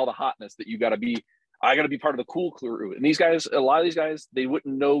that's now the hotness that I got to be part of the cool crew. And a lot of these guys, they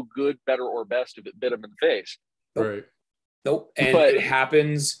wouldn't know good, better, or best if it bit them in the face. Right. Nope. And it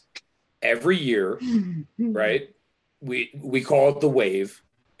happens every year, right? We call it the wave,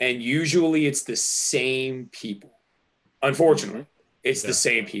 and usually it's the same people. Unfortunately, it's the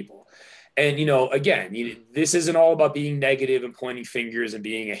same people. And, again, this isn't all about being negative and pointing fingers and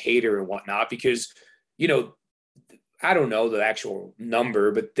being a hater and whatnot, because, I don't know the actual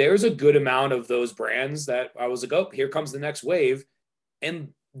number, but there's a good amount of those brands that I was like, oh, here comes the next wave. And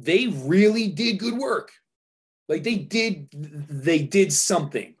they really did good work. Like they did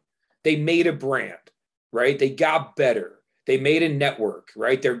something. They made a brand, right? They got better. They made a network,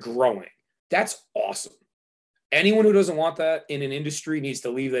 right? They're growing. That's awesome. Anyone who doesn't want that in an industry needs to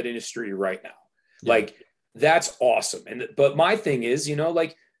leave that industry right now. Yeah. Like, that's awesome. But my thing is,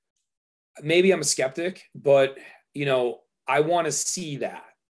 maybe I'm a skeptic, but I want to see that,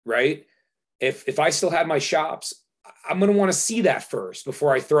 right? If I still had my shops, I'm going to want to see that first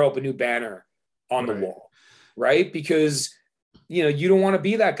before I throw up a new banner on the wall. Right? Because, you don't want to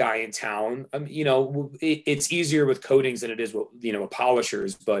be that guy in town. It's easier with coatings than it is with, with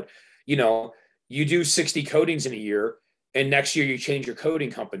polishers, but, you do 60 coatings in a year, and next year you change your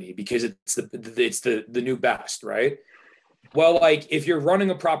coating company because it's the new best, right? Well, like if you're running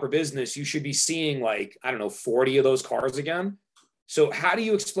a proper business, you should be seeing 40 of those cars again. So how do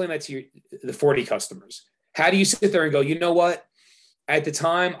you explain that to the 40 customers? How do you sit there and go, you know what? At the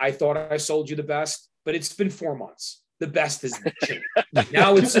time, I thought I sold you the best, but it's been 4 months. The best is changed.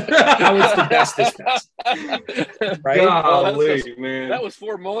 Now it's the best is best. Right? Golly, man. That was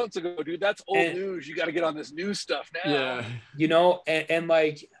 4 months ago, dude. That's old news. You got to get on this new stuff now. Yeah. And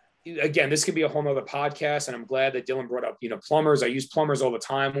like, again, this could be a whole nother podcast. And I'm glad that Dylan brought up, plumbers. I use plumbers all the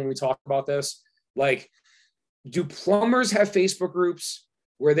time when we talk about this. Like, do plumbers have Facebook groups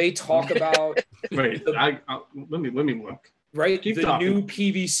where they talk about let me look. Right? Keep the talking. New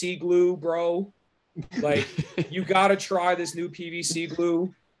PVC glue, bro. Like, you got to try this new PVC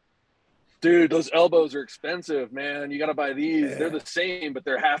glue. Dude, those elbows are expensive, man. You got to buy these. Yeah. They're the same, but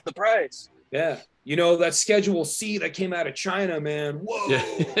they're half the price. Yeah. you know, that Schedule C that came out of China, man. Whoa.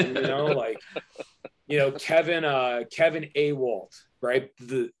 Yeah. You know, like, you know, Kevin Awalt, right?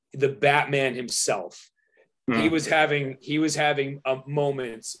 The Batman himself. He was having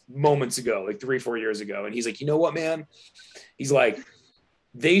moments ago, like 3-4 years ago. And he's like, you know what, man? He's like,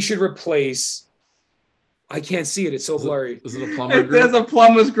 they should replace, I can't see it. It's so blurry. Is it a plumber group? There's a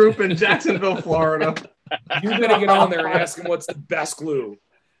plumbers group in Jacksonville, Florida. You better get on there and ask them what's the best glue.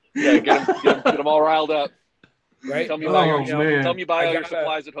 Yeah, get them all riled up. Right? Tell me about your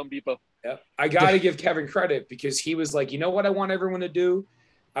supplies at Home Depot. Yeah, I got to give Kevin credit because he was like, you know what I want everyone to do?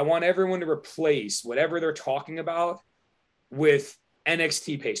 I want everyone to replace whatever they're talking about with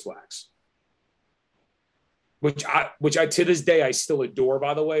NXT paste wax, which I to this day I still adore,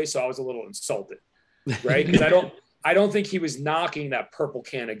 by the way. So I was a little insulted, right? Because I don't think he was knocking that purple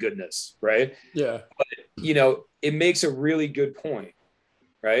can of goodness, right? Yeah. But you know, it makes a really good point,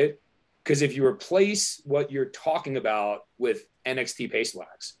 right? Because if you replace what you're talking about with NXT paste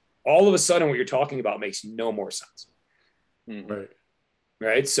wax, all of a sudden what you're talking about makes no more sense. Right.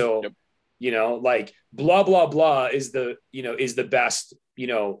 Right. So, you know, like blah, blah, blah is the best, you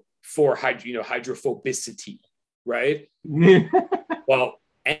know, for hydrophobicity. Right. Well,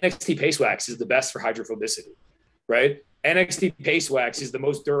 NXT paste wax is the best for hydrophobicity. Right. NXT paste wax is the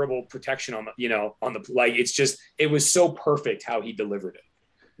most durable protection on the, like, it was so perfect how he delivered it.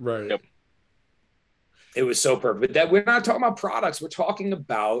 Right. Yep. It was so perfect. But that we're not talking about products. We're talking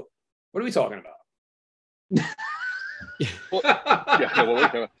about, what are we talking about?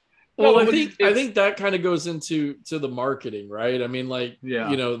 Well, I think that kind of goes into the marketing, right? I mean, like,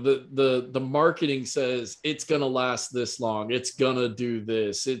 you know, the marketing says it's gonna last this long, it's gonna do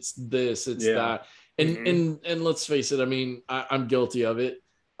this, it's that, and let's face it. I mean, I'm guilty of it.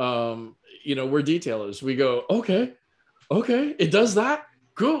 You know, we're detailers. We go, okay, it does that,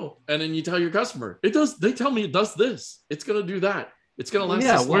 cool, and then you tell your customer, it does. They tell me it does this, it's gonna do that. It's going to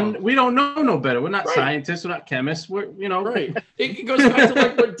last. Yeah, we don't know no better. We're not scientists. We're not chemists. We're, you know. Right. It goes back to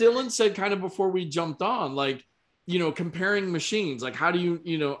like what Dylan said kind of before we jumped on, like, you know, comparing machines. Like, how do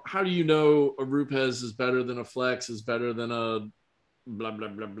you know a Rupes is better than a Flex, is better than a blah, blah,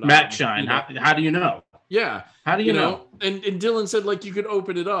 blah, blah. Matte Shine. How do you know? Yeah. How do you know? And Dylan said, like, you could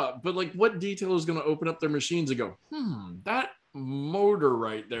open it up, but like, what detailer is going to open up their machines and go, that motor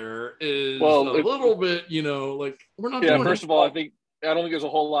right there is a little bit, you know, like, we're not doing first of all, I don't think there's a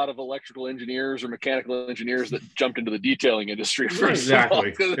whole lot of electrical engineers or mechanical engineers that jumped into the detailing industry.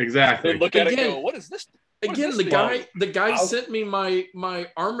 Exactly. They look at it and go, what is this? The guy sent me my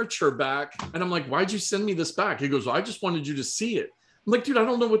armature back, and I'm like, why'd you send me this back? He goes, I just wanted you to see it. I'm like, dude, I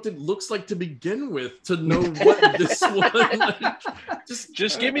don't know what it looks like to begin with to know what this one. Like,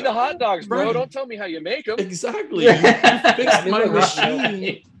 just give me the hot dogs, bro. Right. Don't tell me how you make them. Exactly. You fixed my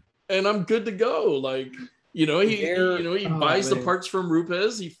machine, and I'm good to go. Like, you know, he buys the parts from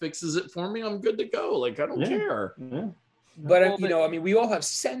Rupes, he fixes it for me, I'm good to go. Like, I don't care. Yeah. But you know, I mean, we all have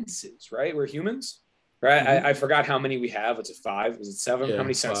senses, right? We're humans, right? Mm-hmm. I forgot how many we have. Is it 5? Is it 7? Yeah, how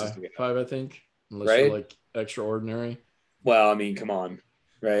many senses do we have? 5, I think. Unless right? you're like extraordinary. Well, I mean, come on,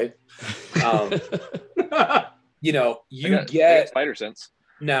 right? You know, I get spider sense.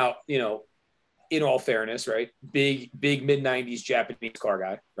 Now, you know, in all fairness, right? Big mid-90s Japanese car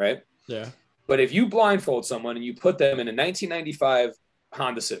guy, right? Yeah. But if you blindfold someone and you put them in a 1995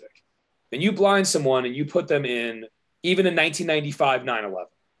 Honda Civic, and you blind someone and you put them in even a 1995 911,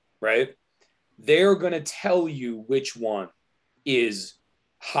 right? They're going to tell you which one is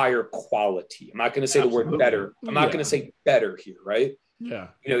higher quality. I'm not going to say the word better. I'm not going to say better here, right? Yeah.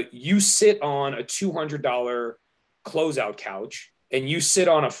 You know, you sit on a $200 closeout couch and you sit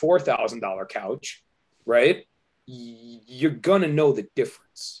on a $4,000 couch, right? You're going to know the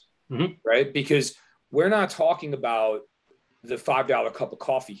difference. Mm-hmm. Right? Because we're not talking about the $5 cup of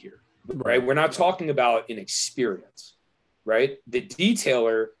coffee here, right? We're not talking about an experience, right? The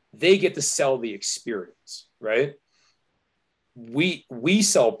detailer, they get to sell the experience, right? We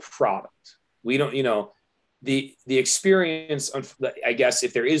sell product. We don't, you know, the experience, I guess,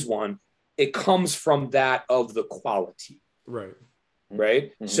 if there is one, it comes from that of the quality. Right.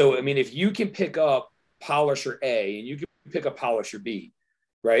 Right. Mm-hmm. So, I mean, if you can pick up polisher A and you can pick up polisher B,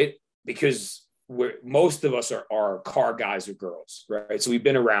 right? Because most of us are car guys or girls, right? So we've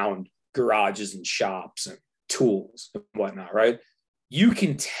been around garages and shops and tools and whatnot, right? You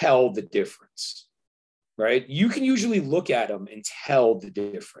can tell the difference, right? You can usually look at them and tell the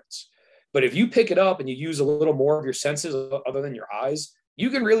difference. But if you pick it up and you use a little more of your senses other than your eyes, you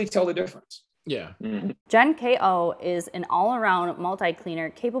can really tell the difference. Yeah. Mm-hmm. Gen KO is an all-around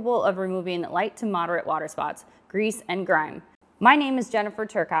multi-cleaner capable of removing light to moderate water spots, grease, and grime. My name is Jennifer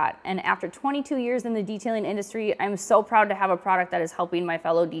Turcott, and after 22 years in the detailing industry, I'm so proud to have a product that is helping my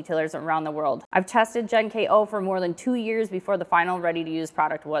fellow detailers around the world. I've tested Gen KO for more than 2 years before the final ready-to-use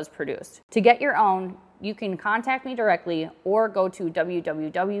product was produced. To get your own, you can contact me directly or go to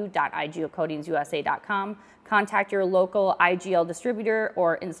www.iglcoatingsusa.com, contact your local IGL distributor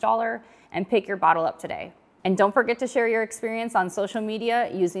or installer, and pick your bottle up today. And don't forget to share your experience on social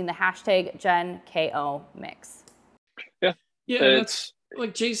media using the hashtag GenKOMix. Yeah, and that's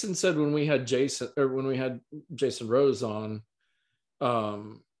like Jason said when we had Jason Rose on.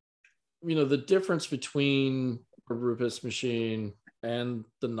 The difference between a Rupes machine and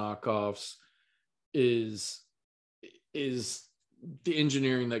the knockoffs is the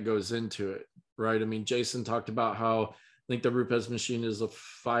engineering that goes into it, right? I mean, Jason talked about how I think the Rupes machine is a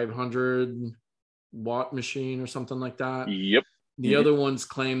 500 watt machine or something like that. Yep. The other ones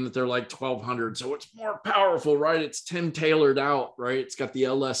claim that they're like 1200, so it's more powerful, right? It's 10 tailored out, right? It's got the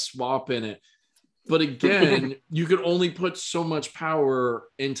LS swap in it. But again, you can only put so much power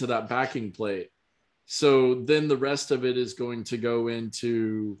into that backing plate. So then the rest of it is going to go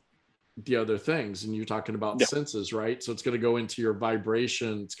into the other things. And you're talking about senses, right? So it's going to go into your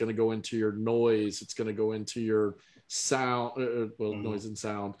vibration. It's going to go into your noise. It's going to go into your sound, noise and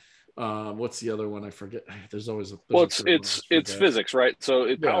sound. What's the other one? I forget. There's always it's physics, right?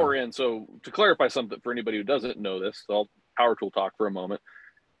 So power in. So to clarify something for anybody who doesn't know this, so I'll power tool talk for a moment.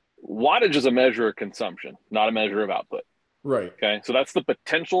 Wattage is a measure of consumption, not a measure of output. Right. Okay. So that's the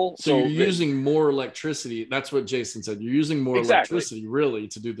potential. So you're using more electricity. That's what Jason said. You're using more electricity really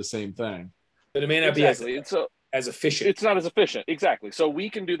to do the same thing. But it may not be as efficient. It's not as efficient. Exactly. So we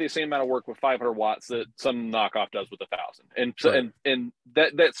can do the same amount of work with 500 watts that some knockoff does with 1,000. And so, and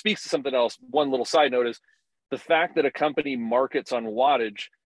that speaks to something else. One little side note is the fact that a company markets on wattage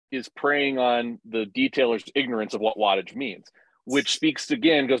is preying on the detailer's ignorance of what wattage means, which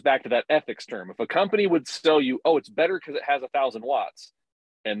goes back to that ethics term. If a company would sell you, oh, it's better because it has 1,000 watts,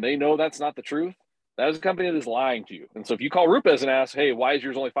 and they know that's not the truth, that is a company that is lying to you. And so if you call Rupes and ask, hey, why is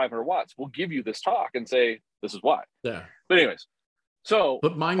yours only 500 watts? We'll give you this talk and say, this is why. Yeah. But anyways,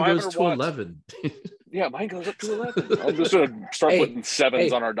 but mine goes to watts, 11. Yeah, mine goes up to 11. I'm just going to start putting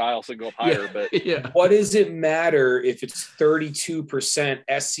sevens on our dial so go up higher. But what does it matter if it's 32%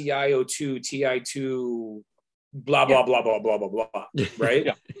 SCIO2, TI2, blah, blah, blah, blah, blah, blah, blah, right?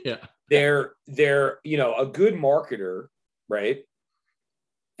 Yeah. They're a good marketer, right?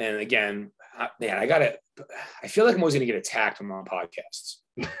 And again, man, I feel like I'm always going to get attacked on my podcasts.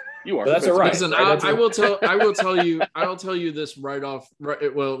 You are. But that's all right. Listen, I will tell you this right off.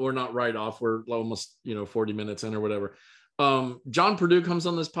 Well, we're not right off. We're almost 40 minutes in or whatever. John Purdue comes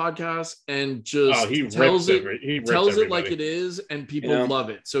on this podcast and just tells it like it is, and people love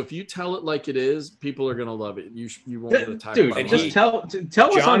it. So if you tell it like it is, people are gonna love it. You won't get attacked. Dude, and just tell us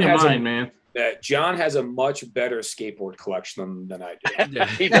on your mind, man. That John has a much better skateboard collection than I do. Yeah,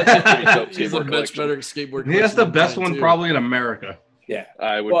 he does. He's a much better skateboard collection. He has the best one probably in America. Yeah,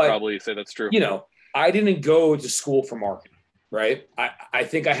 I would probably say that's true. I didn't go to school for marketing, right? I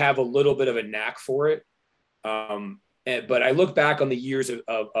think I have a little bit of a knack for it. But I look back on the years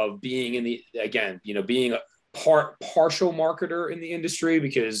of being being a partial marketer in the industry,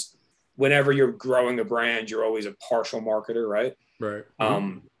 because whenever you're growing a brand, you're always a partial marketer, right? Right.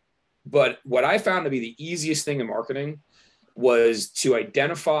 But what I found to be the easiest thing in marketing was to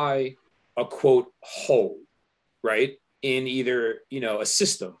identify a quote hole, right? In either, a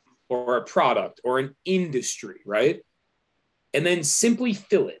system or a product or an industry, right? And then simply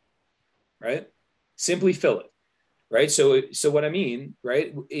fill it, right? Simply fill it. Right. So what I mean,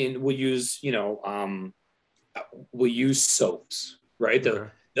 right. We'll use soaps, right.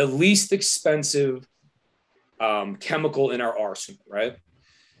 The least expensive chemical in our arsenal. Right.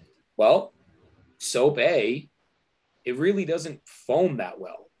 Well, soap A, it really doesn't foam that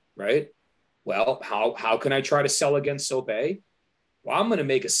well. Right. Well, how can I try to sell against soap A? Well, I'm going to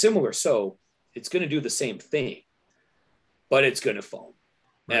make a similar soap. It's going to do the same thing, but it's going to foam.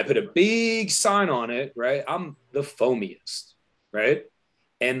 And I put a big sign on it, right? I'm the foamiest, right?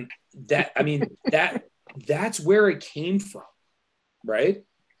 And that's where it came from, right?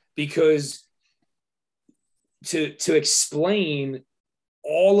 Because to explain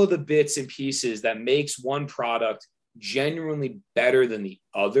all of the bits and pieces that makes one product genuinely better than the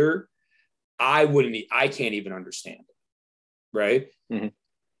other, I can't even understand it, right? Mm-hmm.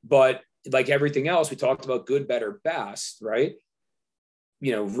 But like everything else, we talked about good, better, best, right?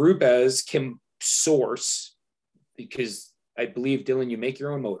 Rupes can source, because I believe, Dylan, you make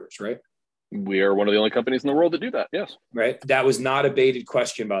your own motors, right? We are one of the only companies in the world that do that. Yes. Right. That was not a baited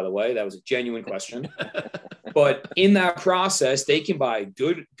question, by the way. That was a genuine question. But in that process, they can buy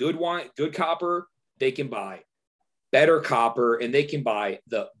good wine, good copper. They can buy better copper, and they can buy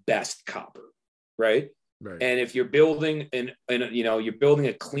the best copper, right? Right. And if you're building you're building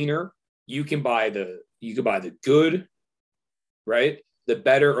a cleaner, you can buy the good, right? The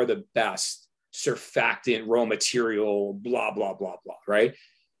better or the best surfactant, raw material, blah, blah, blah, blah, right?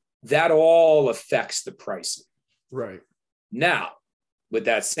 That all affects the pricing. Right. Now, with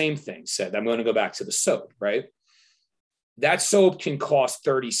that same thing said, I'm going to go back to the soap, right? That soap can cost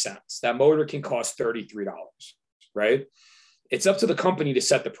 30 cents. That motor can cost $33, right? It's up to the company to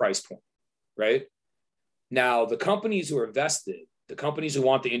set the price point, right? Now, the companies who are vested, the companies who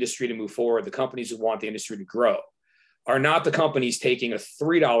want the industry to move forward, the companies who want the industry to grow, are not the companies taking a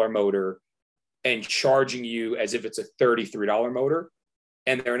 $3 motor and charging you as if it's a $33 motor.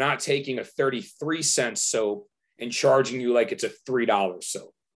 And they're not taking a 33-cent soap and charging you like it's a $3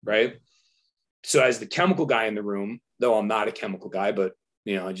 soap, right? So as the chemical guy in the room, though I'm not a chemical guy, but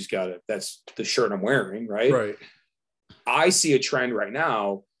I just that's the shirt I'm wearing, right? Right. I see a trend right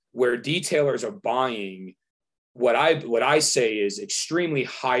now where detailers are buying what I say is extremely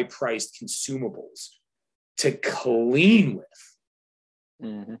high priced consumables to clean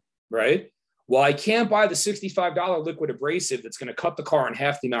with, right? Well, I can't buy the $65 liquid abrasive that's going to cut the car in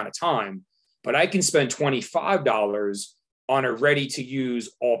half the amount of time, but I can spend $25 on a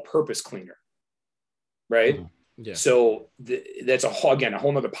ready-to-use all-purpose cleaner, right? Yeah. So that's a whole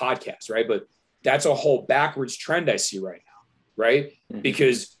nother podcast, right? But that's a whole backwards trend I see right now, right?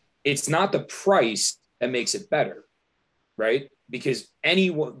 Because it's not the price that makes it better, right? Because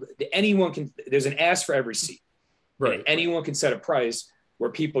anyone can, there's an ask for every seat, right? And anyone can set a price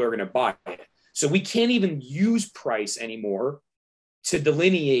where people are going to buy it. So we can't even use price anymore to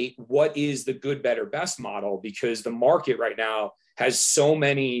delineate what is the good, better, best model, because the market right now has so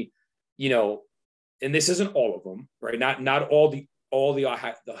many, and this isn't all of them, right? Not all the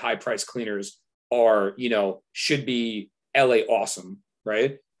high price cleaners are, should be LA awesome,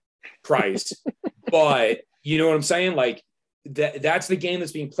 right? Priced, but you know what I'm saying? Like that's the game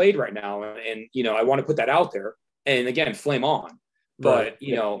that's being played right now. And I want to put that out there, and again, flame on, but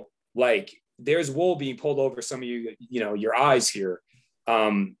like there's wool being pulled over some of your eyes here,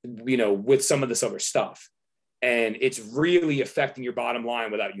 with some of this other stuff, and it's really affecting your bottom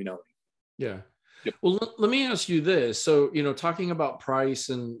line without you knowing. Yeah. Well, let me ask you this. So, talking about price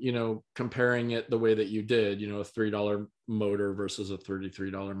and, comparing it the way that you did, a $3 motor versus a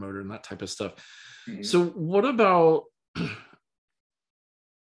 $33 motor and that type of stuff. Mm-hmm. So what about,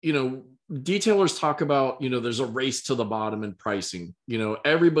 detailers talk about, there's a race to the bottom in pricing.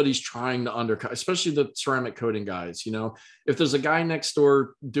 Everybody's trying to undercut, especially the ceramic coating guys. If there's a guy next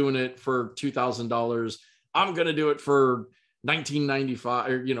door doing it for $2,000, I'm going to do it for $1,995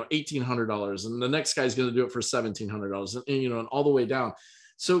 or $1,800, and the next guy's going to do it for $1,700, and all the way down.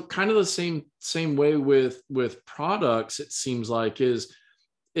 So kind of the same way with products, it seems like, is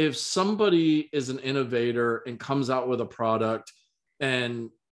if somebody is an innovator and comes out with a product and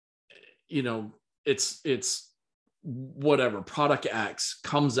it's whatever, product X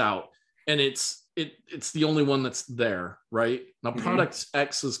comes out and it's the only one that's there, right? Now product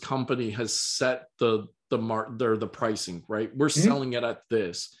X's company has set the pricing, right? We're selling it at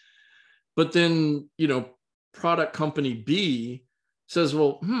this, but then product company B says,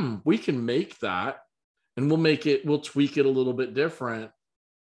 well, we can make that, and we'll tweak it a little bit different,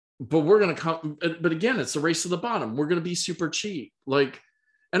 but we're going to come. But again, it's the race to the bottom. We're going to be super cheap,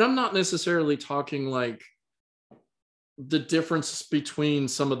 and I'm not necessarily talking like the difference between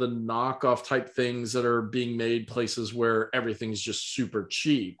some of the knockoff type things that are being made places where everything's just super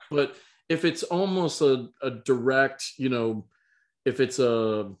cheap, but if it's almost a direct, if it's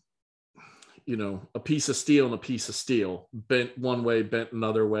a piece of steel and a piece of steel, bent one way, bent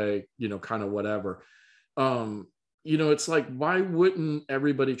another way, kind of whatever. It's like, why wouldn't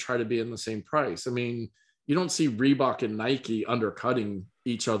everybody try to be in the same price? I mean, you don't see Reebok and Nike undercutting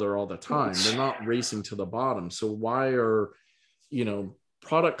each other all the time. They're not racing to the bottom. So why are,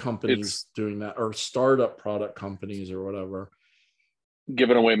 product companies doing that, or startup product companies or whatever?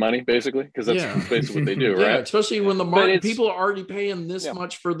 Giving away money, basically, because that's basically what they do, right? Yeah, especially when the market, people are already paying this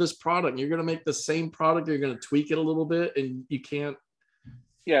much for this product. You're going to make the same product, you're going to tweak it a little bit, and you can't.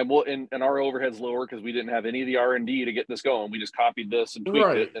 Yeah, well, and our overhead's lower because we didn't have any of the R&D to get this going. We just copied this and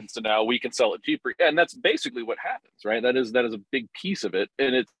tweaked it, and so now we can sell it cheaper. And that's basically what happens, right? That is a big piece of it,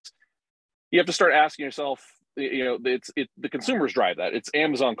 and you have to start asking yourself. The consumers drive that. It's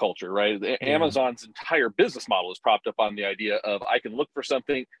Amazon culture, right? Amazon's entire business model is propped up on the idea of I can look for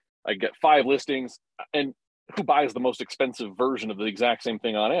something, I get 5 listings, and who buys the most expensive version of the exact same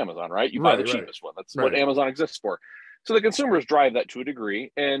thing on Amazon, right? You buy the cheapest one. That's what Amazon exists for. So the consumers drive that to a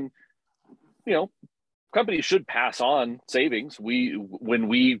degree. And, you know, companies should pass on savings. When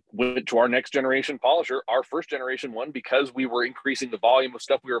we went to our next generation polisher, our first generation one, because we were increasing the volume of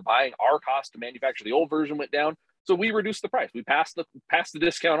stuff we were buying, our cost to manufacture the old version went down. So we reduced the price. We passed the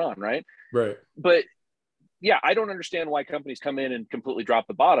discount on, right? Right. But yeah, I don't understand why companies come in and completely drop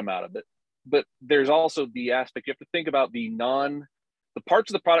the bottom out of it. But there's also the aspect, you have to think about the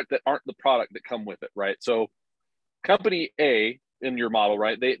parts of the product that aren't the product that come with it, right? So company A in your model,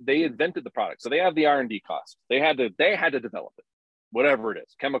 right? They invented the product. So they have the R&D costs. They had to develop it, whatever it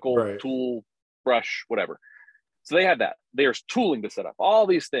is, chemical, tool, brush, whatever. So they had that. There's tooling to set up, all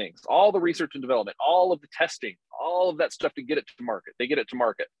these things, all the research and development, all of the testing, all of that stuff to get it to market. They get it to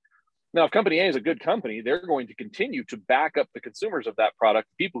market. Now, if company A is a good company, they're going to continue to back up the consumers of that product,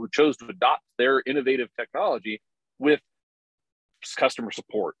 people who chose to adopt their innovative technology, with customer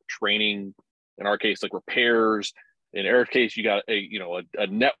support, training, in our case, like repairs. In our case, you got a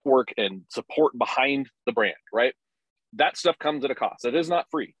network and support behind the brand, right? That stuff comes at a cost. It is not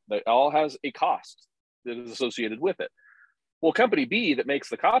free. It all has a cost that is associated with it. Well, company B that makes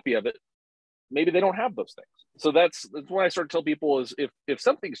the copy of it, maybe they don't have those things. So that's when I start to tell people is if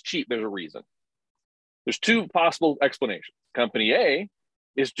something's cheap, there's a reason. There's two possible explanations. Company A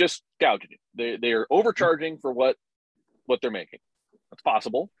is just gouging you. They're overcharging for what they're making. That's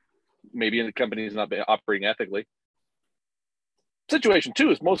possible. Maybe the company is not operating ethically. Situation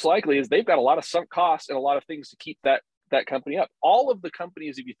two is most likely is they've got a lot of sunk costs and a lot of things to keep that company up. All of the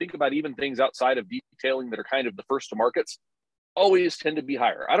companies, if you think about even things outside of detailing that are kind of the first to markets, always tend to be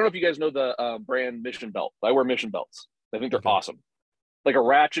higher. I don't know if you guys know the brand Mission Belt. I wear Mission belts. I think they're awesome. Like a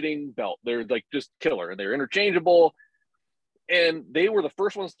ratcheting belt. They're like just killer. They're interchangeable. And they were the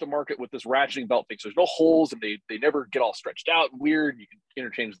first ones to market with this ratcheting belt thing. So there's no holes and they never get all stretched out and weird. You can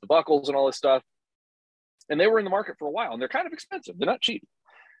interchange the buckles and all this stuff. And they were in the market for a while and they're kind of expensive. They're not cheap.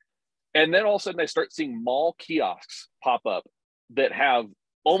 And then all of a sudden I start seeing mall kiosks pop up that have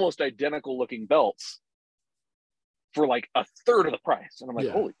almost identical looking belts for like a third of the price. And I'm like,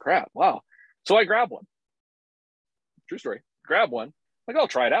 holy crap, wow. So I grab one. True story. Grab one. Like, I'll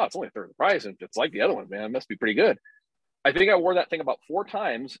try it out. It's only a third of the price. And if it's like the other one, man, it must be pretty good. I think I wore that thing about 4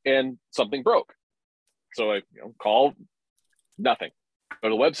 times and something broke. So I called, nothing. Go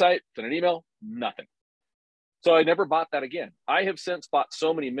to the website, send an email, nothing. So I never bought that again. I have since bought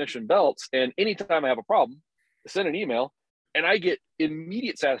so many Mission belts, and anytime I have a problem, I send an email and I get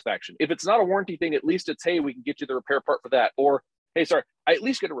immediate satisfaction. If it's not a warranty thing, at least it's, hey, we can get you the repair part for that. Or, hey, sorry, I at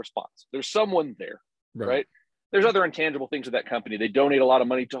least get a response. There's someone there, right? There's other intangible things with that company. They donate a lot of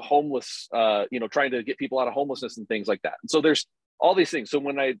money to homeless, trying to get people out of homelessness and things like that. And so there's all these things. So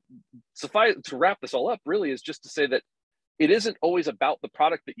when I suffice to wrap this all up, really is just to say that it isn't always about the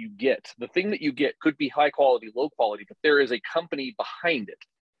product that you get. The thing that you get could be high quality, low quality, but there is a company behind it.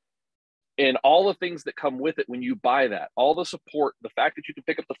 And all the things that come with it when you buy that, all the support, the fact that you can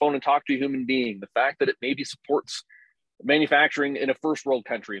pick up the phone and talk to a human being, the fact that it maybe supports manufacturing in a first world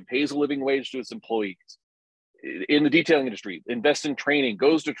country and pays a living wage to its employees, in the detailing industry, invests in training,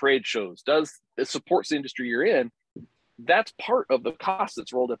 goes to trade shows, it supports the industry you're in. That's part of the cost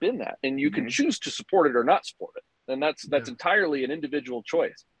that's rolled up in that. And you can choose to support it or not support it. And that's entirely an individual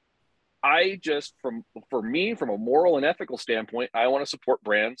choice. I just, for me, from a moral and ethical standpoint, I want to support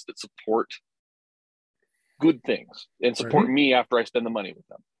brands that support good things and support me after I spend the money with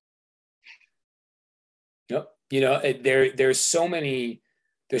them. Yep. There's so many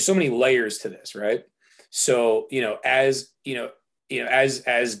layers to this, right? So, as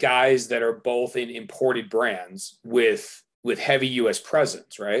guys that are both in imported brands with heavy US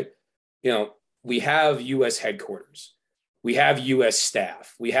presence, right? We have US headquarters, we have US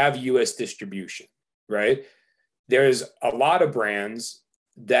staff, we have US distribution, right? There's a lot of brands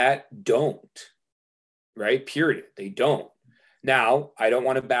that don't, right? Period. They don't. Now, I don't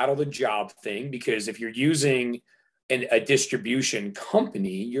want to battle the job thing, because if you're using a distribution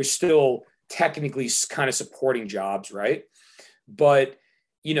company, you're still technically kind of supporting jobs, right? But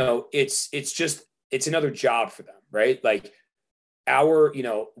it's another job for them, right? Like our,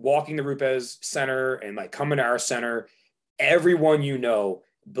 walking the Rupes Center and like coming to our center, everyone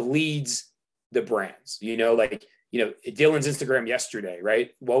bleeds the brands. Dylan's Instagram yesterday,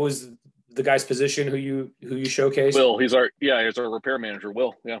 right? What was the guy's position who you showcased? Will, he's our repair manager.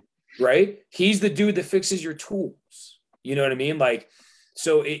 Will, yeah, right. He's the dude that fixes your tools. You know what I mean? Like,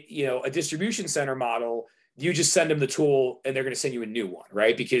 so a distribution center model, you just send them the tool and they're going to send you a new one,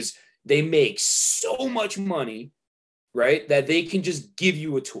 right? Because they make so much money, right, that they can just give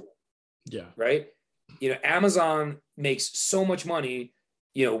you a tool. Yeah. Right. Amazon makes so much money.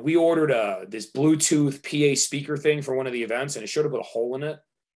 We ordered this Bluetooth PA speaker thing for one of the events, and it showed up with a hole in it.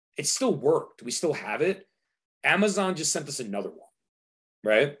 It still worked. We still have it. Amazon just sent us another one,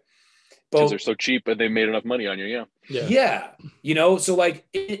 right? Because they're so cheap and they made enough money on you. Yeah. So like,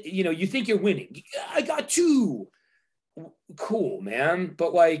 you think you're winning. I got 2. Cool, man.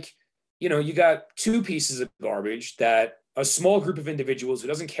 But like, you got 2 pieces of garbage that a small group of individuals who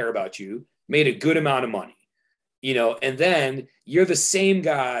doesn't care about you made a good amount of money, and then you're the same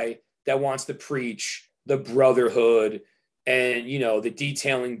guy that wants to preach the brotherhood and, the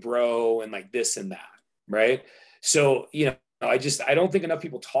detailing bro and like this and that. Right. So, I don't think enough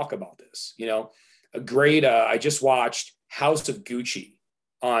people talk about this, a great, I just watched House of Gucci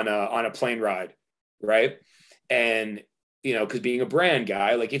on a plane ride. Right. And, because being a brand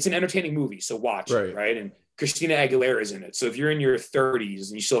guy, like it's an entertaining movie. So watch it. Right. And Christina Aguilera is in it. So if you're in your 30s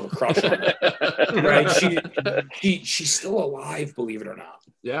and you still have a crush on her, right? She's still alive, believe it or not.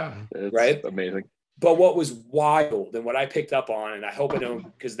 Yeah. It's right. Amazing. But what was wild and what I picked up on, and I hope I don't,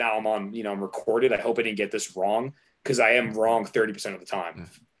 because now I'm on, I'm recorded. I hope I didn't get this wrong, because I am wrong 30% of the time.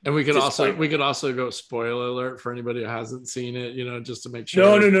 And we could also go spoiler alert for anybody who hasn't seen it, just to make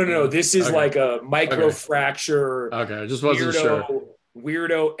sure. No. This is like a microfracture. Okay. I just wasn't sure.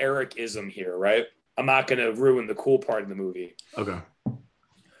 Weirdo Eric-ism here, right? I'm not going to ruin the cool part of the movie. Okay.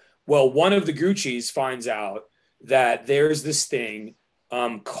 Well, one of the Gucci's finds out that there's this thing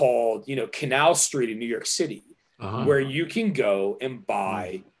called, Canal Street in New York City, where you can go and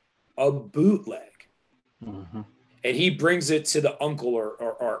buy a bootleg. Mm-hmm. And he brings it to the uncle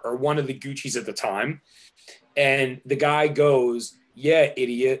or one of the Gucci's at the time. And the guy goes, "Yeah,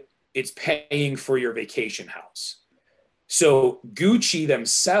 idiot, it's paying for your vacation house." So Gucci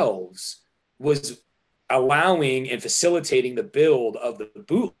themselves was allowing and facilitating the build of the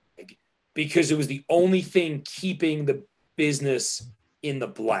bootleg because it was the only thing keeping the business in the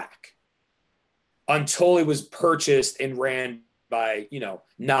black until it was purchased and ran by,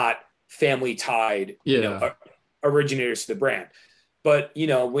 not family tied, originators to the brand. But,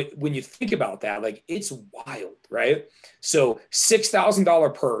 when you think about that, like it's wild, right? So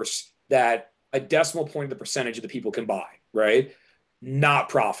 $6,000 purse that a decimal point of the percentage of the people can buy, right? Not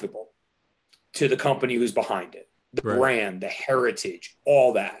profitable to the company who's behind it, the brand, the heritage,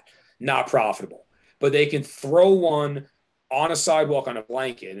 all that, not profitable. But they can throw one on a sidewalk on a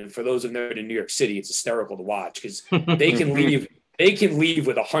blanket. And for those who've never been in New York City, it's hysterical to watch because they can leave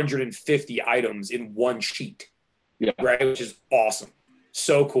with 150 items in one sheet, right? Which is awesome.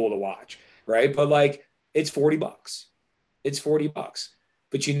 So cool to watch, right? But like, it's $40. It's $40.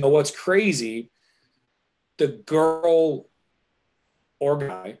 But you know what's crazy? The girl or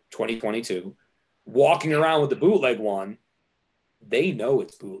guy, 2022, walking around with the bootleg one, they know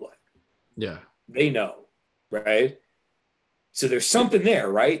it's bootleg. Yeah. They know, right? So there's something there,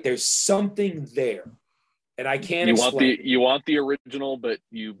 right? There's something there. And I can't explain. You want the original, but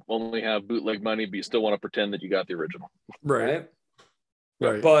you only have bootleg money, but you still want to pretend that you got the original. Right.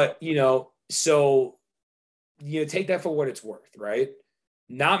 But, so, take that for what it's worth, right?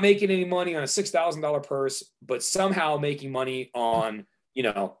 Not making any money on a $6,000 purse, but somehow making money on,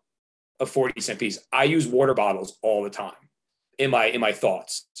 a 40-cent piece. I use water bottles all the time in my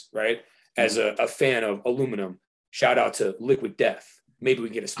thoughts, right? As a fan of aluminum, shout out to Liquid Death. Maybe we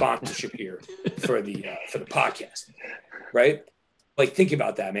can get a sponsorship here for the podcast, right? Like, think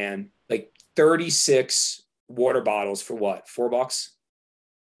about that, man. Like 36 water bottles for what? $4?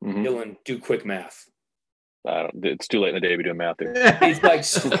 Mm-hmm. Dylan, do quick math. It's too late in the day to be doing math there. It's like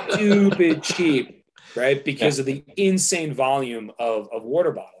stupid cheap, right? Because of the insane volume of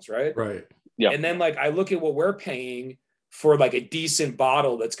water bottles, right? Right. Yeah. And then like I look at what we're paying for like a decent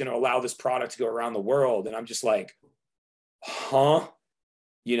bottle that's going to allow this product to go around the world, and I'm just like, huh?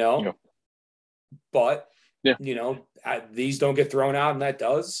 But these don't get thrown out, and that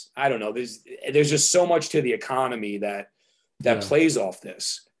does. I don't know. There's just so much to the economy that plays off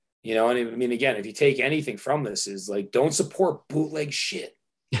this. And I mean, again, if you take anything from this, is like, don't support bootleg shit.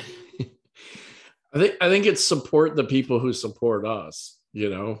 I think it's support the people who support us,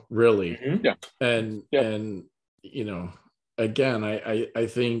 really. Mm-hmm. Yeah. And again, I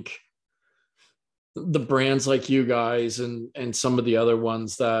think the brands like you guys and some of the other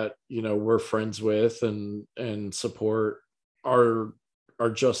ones that, we're friends with and support are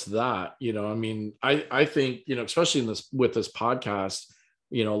just that, I mean, I think, especially with this podcast,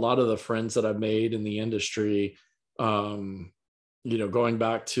 a lot of the friends that I've made in the industry, going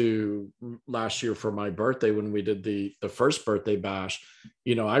back to last year for my birthday, when we did the first birthday bash,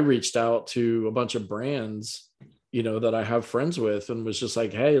 I reached out to a bunch of brands that I have friends with, and was just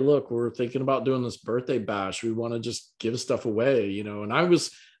like, hey, look, we're thinking about doing this birthday bash. We want to just give stuff away, and I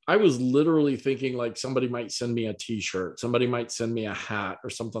was literally thinking like somebody might send me a t-shirt, somebody might send me a hat or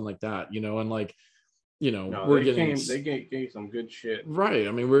something like that, and like, we're getting they gave some good shit. Right.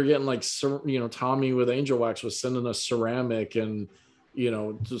 I mean, we're getting like, Tommy with Angel Wax was sending us ceramic and,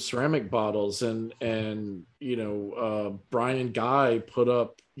 the ceramic bottles, and Brian Guy put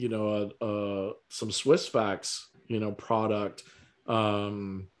up, some Swiss Vax, product.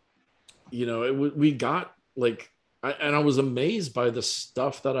 We got like, I was amazed by the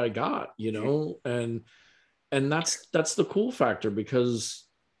stuff that I got, and that's the cool factor, because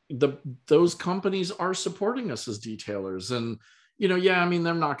those companies are supporting us as detailers. And I mean,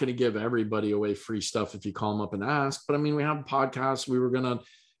 they're not going to give everybody away free stuff if you call them up and ask, but I mean, we have podcasts, we were gonna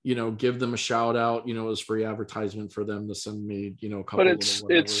give them a shout out, as free advertisement for them to send me a couple.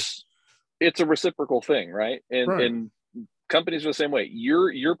 But it's a reciprocal thing, right? And companies are the same way.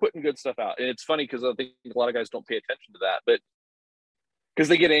 You're putting good stuff out, and it's funny because I think a lot of guys don't pay attention to that, but because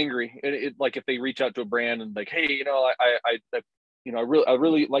they get angry, and it like if they reach out to a brand and like, hey, I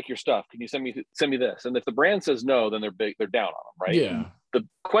really like your stuff. Can you send me this? And if the brand says no, then they're down on them, right? Yeah. The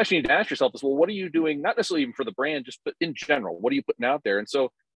question you need to ask yourself is, well, what are you doing? Not necessarily even for the brand, just but in general, what are you putting out there? And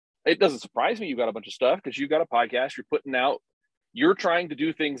so it doesn't surprise me you've got a bunch of stuff, because you've got a podcast you're putting out. You're trying to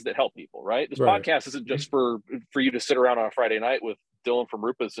do things that help people, right? This podcast isn't just for you to sit around on a Friday night with Dylan from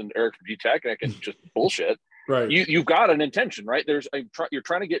Rupus and Eric from G-Tech and just bullshit. Right. You've got an intention, right? You're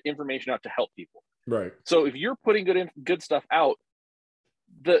trying to get information out to help people. Right. So if you're putting good stuff out,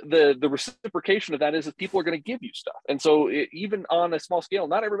 the reciprocation of that is that people are going to give you stuff. And so even on a small scale,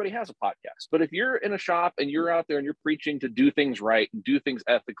 not everybody has a podcast, but if you're in a shop and you're out there and you're preaching to do things right and do things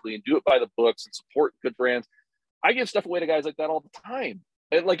ethically and do it by the books and support good brands, I give stuff away to guys like that all the time.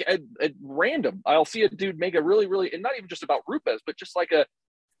 At random, I'll see a dude make a really, and not even just about Rupes, but just like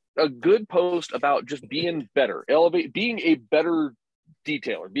a good post about just being better, being a better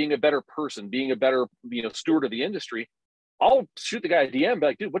detailer, being a better person, being a better, steward of the industry. I'll shoot the guy a DM, be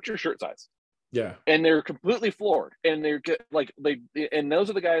like, dude, what's your shirt size? Yeah. And they're completely floored. And they're like, and those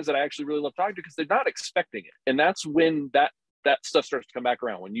are the guys that I actually really love talking to, because they're not expecting it. And that's when that stuff starts to come back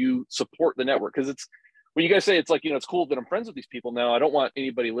around, when you support the network. Because it's, when you guys say it's like, it's cool that I'm friends with these people now, I don't want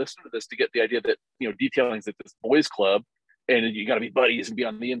anybody listening to this to get the idea that, detailing is like this boys club and you got to be buddies and be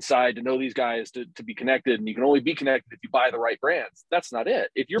on the inside to know these guys to be connected. And you can only be connected if you buy the right brands. That's not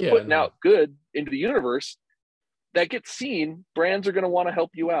it. If you're putting out good into the universe that gets seen, brands are going to want to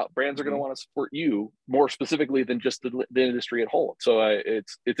help you out. Brands are going to want to support you more specifically than just the industry at whole. So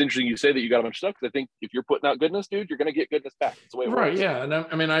it's interesting you say that you got a bunch of stuff, because I think if you're putting out goodness, dude, you're going to get goodness back. That's the way it works. Yeah. And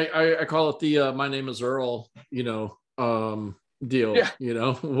I mean, I call it the my name is Earl, deal. Do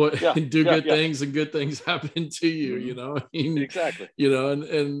good things and good things happen to you. I mean, exactly.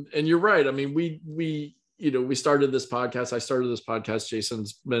 And you're right. I mean, we started this podcast. I started this podcast.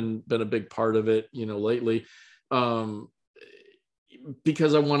 Jason's been a big part of it, lately.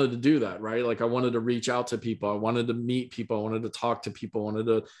 Because I wanted to do that, right? Like I wanted to reach out to people. I wanted to meet people. I wanted to talk to people. I wanted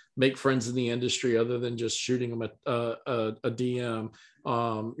to make friends in the industry other than just shooting them a DM,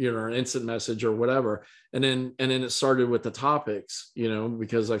 an instant message or whatever. And then it started with the topics,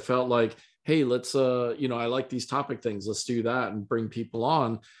 because I felt like, hey, let's, I like these topic things. Let's do that and bring people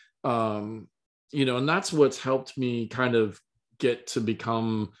on, and that's what's helped me kind of get to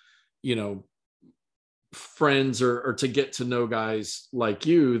become, friends or to get to know guys like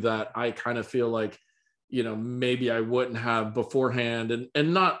you that I kind of feel like, maybe I wouldn't have beforehand,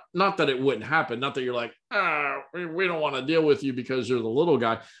 and not that it wouldn't happen, not that you're like, we don't want to deal with you because you're the little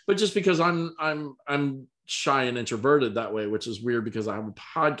guy, but just because I'm shy and introverted that way, which is weird because I have a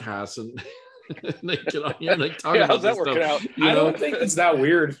podcast and they get on here and they talk about how's that this working stuff, out? I don't think it's that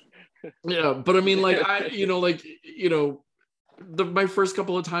weird. Yeah, but I mean, like my first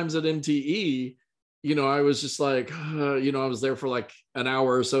couple of times at MTE, I was just like, I was there for like an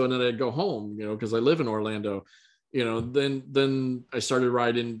hour or so, and then I'd go home, because I live in Orlando, then I started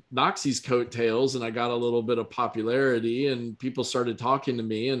riding Noxie's coattails, and I got a little bit of popularity, and people started talking to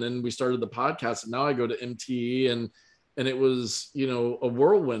me, and then we started the podcast, and now I go to MTE, and it was, a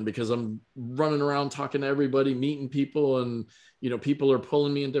whirlwind, because I'm running around talking to everybody, meeting people, and, people are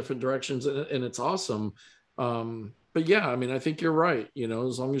pulling me in different directions, and it's awesome. But yeah, I mean, I think you're right.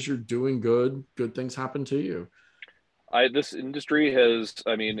 As long as you're doing good things happen to you. This industry has,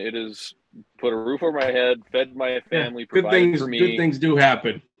 it has put a roof over my head, fed my family, provided for me. Good things do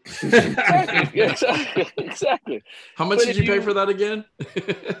happen. Exactly. How much did you pay for that again?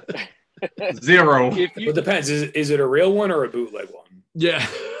 Zero. It depends. Is it a real one or a bootleg one? Yeah.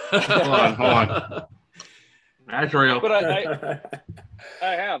 Hold on. That's real. But I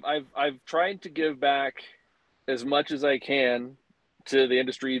have. I've tried to give back as much as I can to the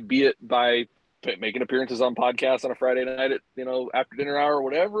industry, be it by making appearances on podcasts on a Friday night at, after dinner hour or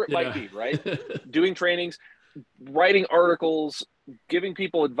whatever it might be, right? Doing trainings, writing articles, giving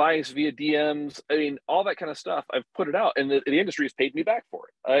people advice via DMs. I mean, all that kind of stuff. I've put it out, and the industry has paid me back for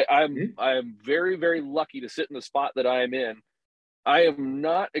it. I'm very, very lucky to sit in the spot that I am in. I am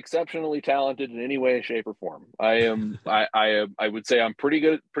not exceptionally talented in any way, shape, or form. I would say I'm pretty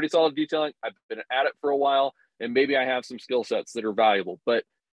good, pretty solid detailing. I've been at it for a while, and maybe I have some skill sets that are valuable. But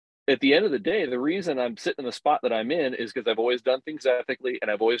at the end of the day, the reason I'm sitting in the spot that I'm in is because I've always done things ethically, and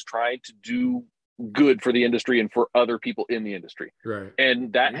I've always tried to do good for the industry and for other people in the industry. Right.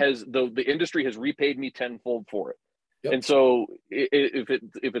 And that has the industry has repaid me tenfold for it. Yep. And so if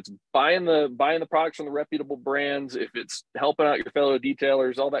it's buying the products from the reputable brands, if it's helping out your fellow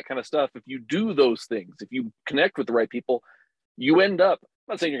detailers, all that kind of stuff, if you do those things, if you connect with the right people, you end up,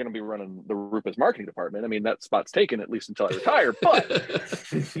 I'm not saying you're going to be running the Rupa's marketing department. I mean, that spot's taken at least until I retire, but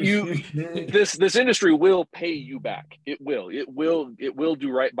this industry will pay you back. It will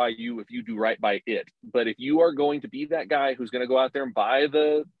do right by you if you do right by it. But if you are going to be that guy who's going to go out there and buy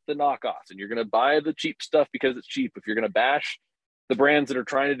the knockoffs, and you're going to buy the cheap stuff because it's cheap, if you're going to bash the brands that are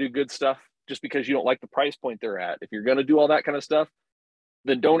trying to do good stuff just because you don't like the price point they're at, if you're going to do all that kind of stuff,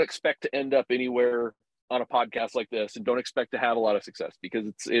 then don't expect to end up anywhere on a podcast like this, and don't expect to have a lot of success, because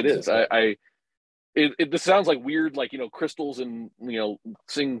it is. This sounds like weird, like, crystals and,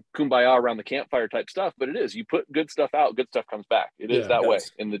 sing Kumbaya around the campfire type stuff, but it is. You put good stuff out, good stuff comes back. It is that way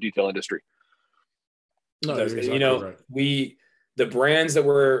in the detail industry. No, exactly right. The brands that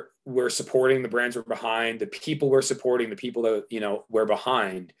we're supporting, the brands we're behind, the people we're supporting, the people that, we're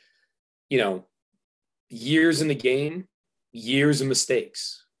behind, years in the game, years of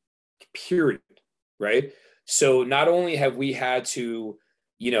mistakes, period. Right. So not only have we had to,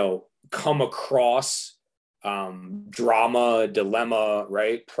 come across drama, dilemma,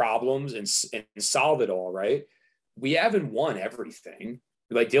 right, problems and solve it all, right, we haven't won everything.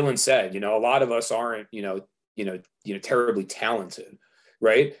 Like Dylan said, a lot of us aren't, terribly talented,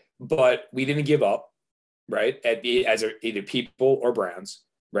 right, but we didn't give up, right, as either people or brands,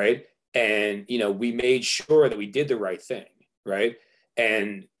 right, and we made sure that we did the right thing, right,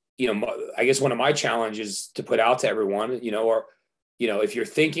 and I guess one of my challenges to put out to everyone, if you're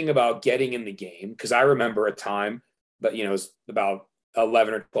thinking about getting in the game, because I remember a time, but it was about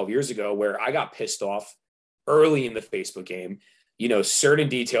 11 or 12 years ago, where I got pissed off early in the Facebook game. Certain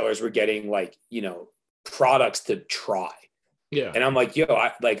detailers were getting products to try. Yeah. And I'm like,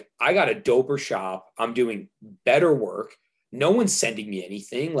 I got a doper shop. I'm doing better work. No one's sending me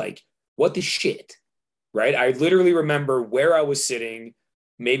anything. Like, what the shit? Right. I literally remember where I was sitting.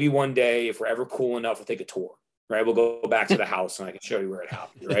 Maybe one day, if we're ever cool enough, we'll take a tour, right? We'll go back to the house and I can show you where it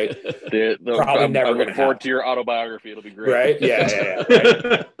happened, right? Probably never going to forward to your autobiography. It'll be great. Right? Yeah.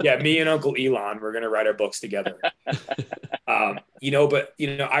 Right? Yeah, me and Uncle Elon, we're going to write our books together. But I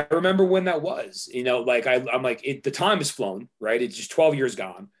remember when that was, I'm like, the time has flown, right? It's just 12 years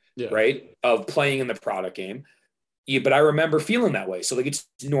gone, right? Of playing in the product game. Yeah, but I remember feeling that way. So it's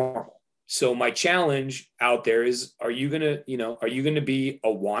normal. So my challenge out there is, are you going to be a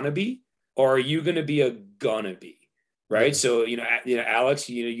wannabe, or are you going to be a gonna be? Right. So, Alex,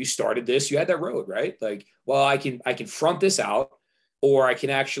 you started this, you had that road, right? Like, well, I can front this out, or I can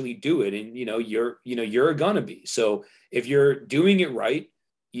actually do it. And, you're a gonna be. So if you're doing it right,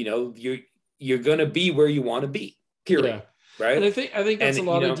 you're going to be where you want to be, period. Yeah. Right. And I think that's a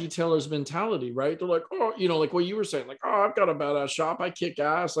lot of detailers' mentality, right? They're like, oh, like what you were saying, like, oh, I've got a badass shop. I kick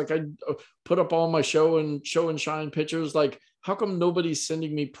ass. Like, I put up all my show and shine pictures. Like, how come nobody's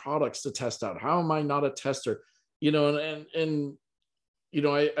sending me products to test out? How am I not a tester? And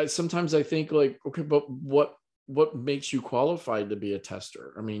I sometimes I think, like, okay, but what makes you qualified to be a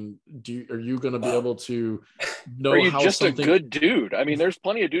tester? I mean, are you going to be able to know? Are you just a good dude? I mean, there's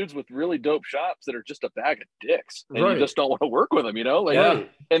plenty of dudes with really dope shops that are just a bag of dicks, and you just don't want to work with them, And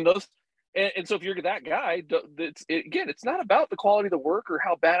so if you're that guy, it's not about the quality of the work or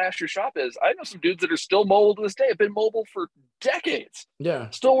how badass your shop is. I know some dudes that are still mobile to this day, have been mobile for decades,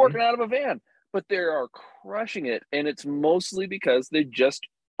 still working out of a van, but they are crushing it, and it's mostly because they just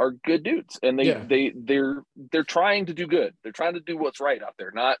are good dudes, and they're trying to do good. They're trying to do what's right out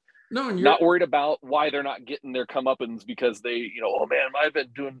there, not worried about why they're not getting their comeuppance because they, oh man, I've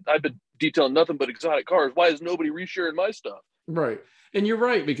been detailing nothing but exotic cars. Why is nobody resharing my stuff? Right. And you're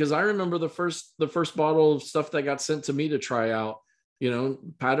right, because I remember the first bottle of stuff that got sent to me to try out.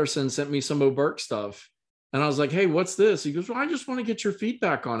 Patterson sent me some O'Burke stuff, and I was like, hey, what's this? He goes, well, I just want to get your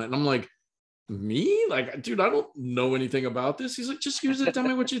feedback on it. And I'm like, me? Like, dude, I don't know anything about this. He's like, just use it. Tell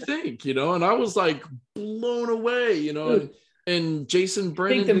me what you think, you know? And I was like blown away, you know? And Jason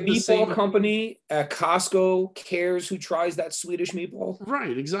Brennan think the did meatball company at Costco cares who tries that Swedish meatball.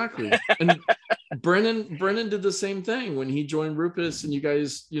 Right, exactly. And Brennan did the same thing when he joined Rupus, and you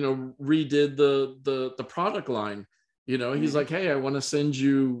guys, you know, redid the product line. You know, he's like, hey, I want to send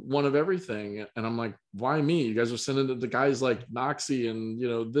you one of everything. And I'm like, why me? You guys are sending it to guys like Noxie and, you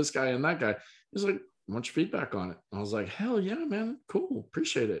know, this guy and that guy. He's like, what's your feedback on it? I was like, hell yeah, man. Cool.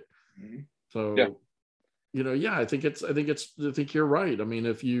 Appreciate it. So, you know, yeah, I think you're right. I mean,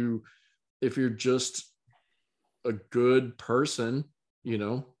 if you're just a good person, you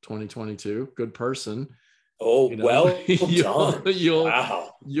know, 2022, good person. Oh, you know, well done.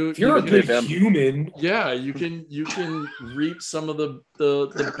 Wow. If you're a good human. Yeah, you can reap some of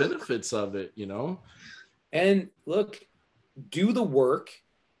the benefits of it, you know? And look, do the work.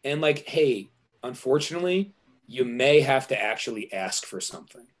 And like, hey, unfortunately, you may have to actually ask for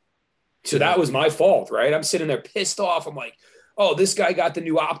something. So that was my fault, right? I'm sitting there pissed off. I'm like, oh, this guy got the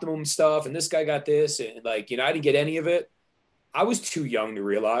new Optimum stuff and this guy got this. And like, you know, I didn't get any of it. I was too young to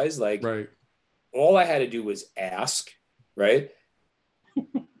realize, like, all I had to do was ask, right?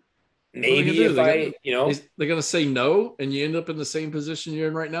 Maybe if they're going to say no and you end up in the same position you're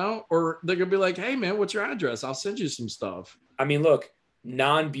in right now, or they're going to be like, hey man, what's your address? I'll send you some stuff. I mean, look,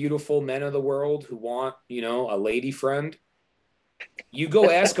 non-beautiful men of the world who want, you know, a lady friend, you go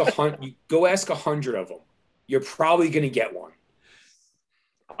ask 100 of them. You're probably going to get one.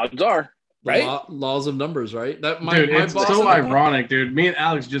 Odds are. Right? Laws of numbers, right? It's so ironic, dude. Me and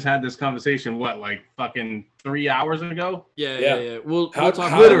Alex just had this conversation, like fucking 3 hours ago? Yeah. We'll talk about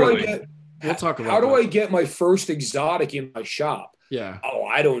how do I get my first exotic in my shop? Yeah. Oh,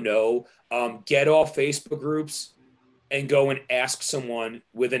 I don't know. Get off Facebook groups and go and ask someone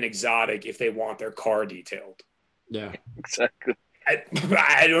with an exotic if they want their car detailed. Yeah, exactly.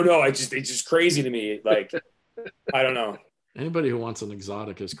 I don't know. It's just crazy to me. Like, I don't know. Anybody who wants an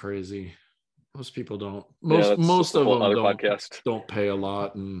exotic is crazy. Most people don't. Most of them don't pay a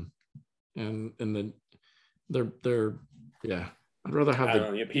lot, and then they're yeah. I'd rather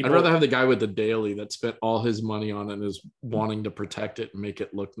have the guy with the daily that spent all his money on it and is wanting to protect it and make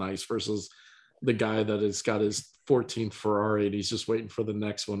it look nice versus the guy that has got his 14th Ferrari and he's just waiting for the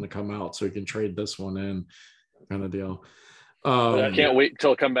next one to come out so he can trade this one in, kind of deal. I can't wait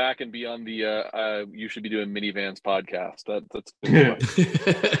until I come back and be on the you should be doing minivans podcast. That's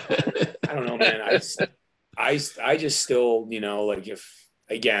I don't know, man. I just still, you know, like if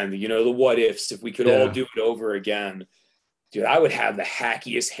again, you know, the what ifs, if we could all do it over again, dude, I would have the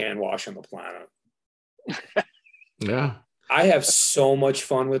hackiest hand wash on the planet. Yeah. I have so much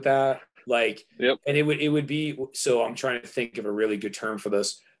fun with that. Like, and it would be, so I'm trying to think of a really good term for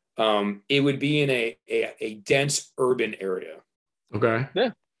this. It would be in a dense urban area. Okay.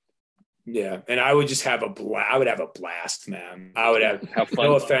 Yeah. And I would just have I would have a blast, man. I would have fun.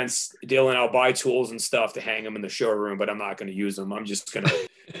 No offense, Dylan, I'll buy tools and stuff to hang them in the showroom, but I'm not going to use them. I'm just going to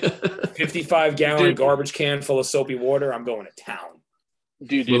 55-gallon garbage can full of soapy water. I'm going to town.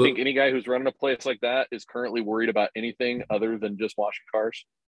 Dude, do you think any guy who's running a place like that is currently worried about anything other than just washing cars?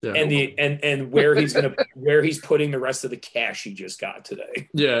 Yeah. And where he's putting the rest of the cash he just got today.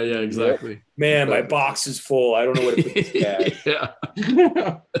 Yeah, exactly. Man, my box is full. I don't know where to put this cash.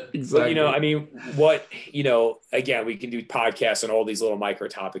 Yeah. Exactly. But, you know, I mean, again, we can do podcasts on all these little micro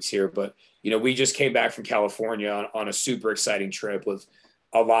topics here, but you know, we just came back from California on a super exciting trip with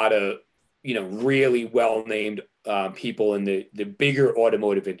a lot of, you know, really well-named people in the bigger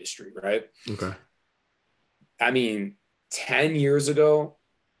automotive industry, right? Okay. I mean, 10 years ago,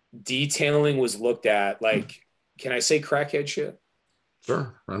 detailing was looked at like, can I say crackhead shit?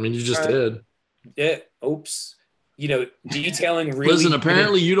 Sure. I mean, you just did. Yeah. Oops. You know, detailing really. Listen,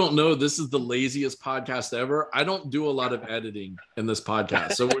 apparently you don't know this is the laziest podcast ever. I don't do a lot of editing in this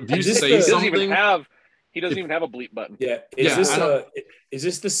podcast. So do you say something? He doesn't even have a bleep button. Yeah. Is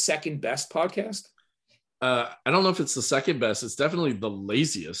this the second best podcast? I don't know if it's the second best. It's definitely the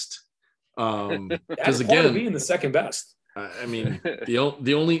laziest. Because again, being the second best. I mean,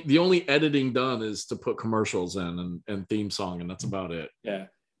 the only editing done is to put commercials in and theme song, and that's about it. Yeah,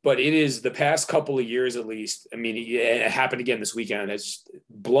 but it is the past couple of years, at least. I mean, it happened again this weekend. It's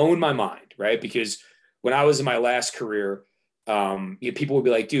blown my mind, right? Because when I was in my last career, people would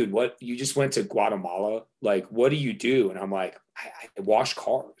be like, "Dude, what? You just went to Guatemala? Like, what do you do?" And I'm like, "I wash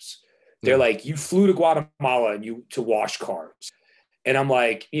cars." They're like, "You flew to Guatemala to wash cars." And I'm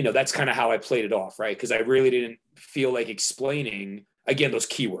like, you know, that's kind of how I played it off, right? Because I really didn't feel like explaining again, those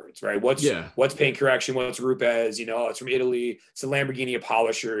keywords, right? What's paint correction? What's Rupes? You know, it's from Italy. It's the Lamborghini of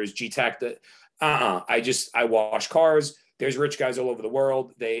polishers, G-Tech. I wash cars. There's rich guys all over the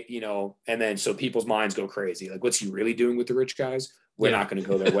world. They, you know, and then so people's minds go crazy. Like, what's he really doing with the rich guys? We're not going to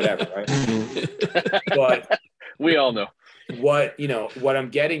go there, whatever, right? But we all know what I'm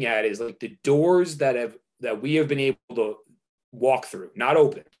getting at is like the doors that we have been able to walk through, not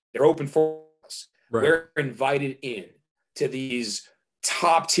open. They're open for us. Right. We're invited in to these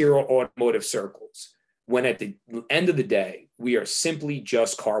top tier automotive circles. When at the end of the day, we are simply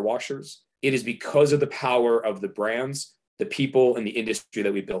just car washers. It is because of the power of the brands, the people, and the industry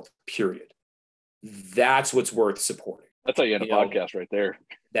that we built, period. That's what's worth supporting. That's how you end a podcast right there.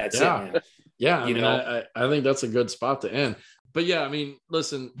 That's it, man. Yeah, I think that's a good spot to end. But yeah, I mean,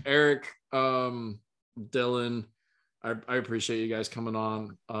 listen, Eric, Dylan, I appreciate you guys coming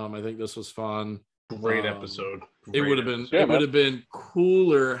on. I think this was fun. Great episode. It would have been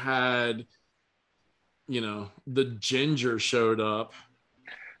cooler had, you know, the ginger showed up.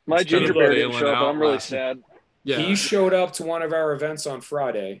 My ginger bear didn't show up. I'm really sad. Yeah, he showed up to one of our events on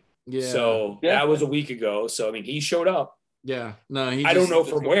Friday. Yeah, so that was a week ago. So I mean, he showed up. Yeah, no, I don't know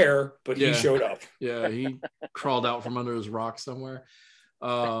from where, but he showed up. Yeah, he crawled out from under his rock somewhere.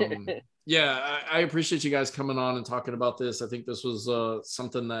 Yeah, I appreciate you guys coming on and talking about this. I think this was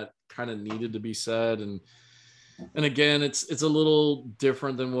something that kind of needed to be said, and again, it's a little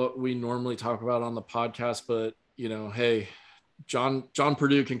different than what we normally talk about on the podcast. But you know, hey, John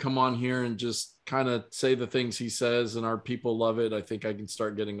Purdue can come on here and just kind of say the things he says, and our people love it. I think I can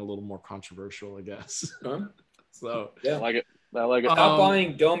start getting a little more controversial, I guess. Huh? So yeah, I like it. Stop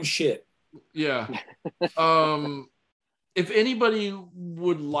buying dumb shit. Yeah. If anybody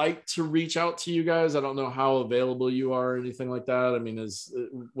would like to reach out to you guys, I don't know how available you are or anything like that. I mean,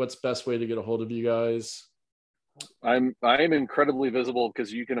 what's best way to get a hold of you guys? I am incredibly visible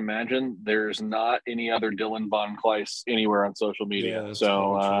because you can imagine there's not any other Dylan Von Kleiss anywhere on social media. Yeah,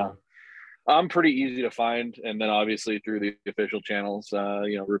 so I'm pretty easy to find. And then obviously through the official channels,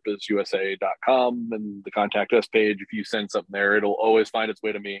 rupesusa.com and the contact us page. If you send something there, it'll always find its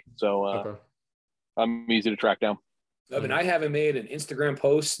way to me. So I'm easy to track down. I mean, I haven't made an Instagram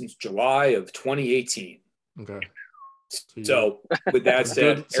post since July of 2018. Okay. So with that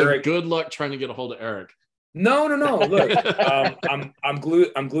said, Eric, good luck trying to get a hold of Eric. No. Look, I'm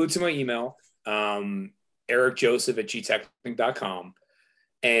glued to my email, ericjoseph@gtechnic.com.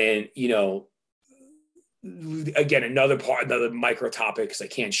 And, you know, again, another micro topic because I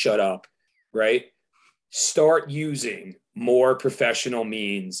can't shut up, right? Start using more professional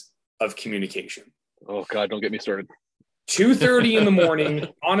means of communication. Oh, God, don't get me started. 2:30 in the morning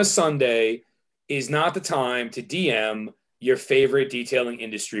on a Sunday is not the time to DM your favorite detailing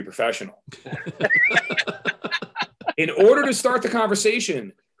industry professional. In order to start the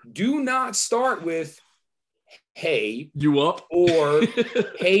conversation, do not start with, hey, you up? Or,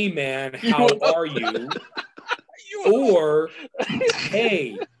 hey, man, how are you? Or,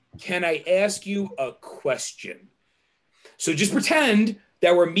 hey, can I ask you a question? So just pretend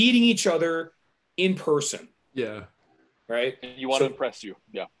that we're meeting each other in person. Yeah. Right? You want to impress you.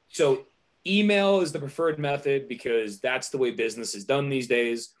 Yeah. So email is the preferred method because that's the way business is done these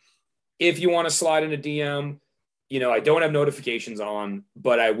days. If you want to slide in a DM, you know, I don't have notifications on,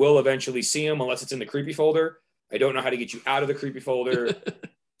 but I will eventually see them unless it's in the creepy folder. I don't know how to get you out of the creepy folder.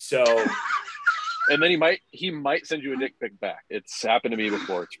 So, and then he might send you a dick pic back. It's happened to me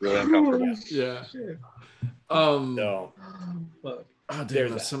before. It's really uncomfortable. Yeah. No. Oh,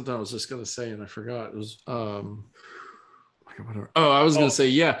 damn, that's something I was just gonna say and I forgot. It was whatever. Oh, I was gonna say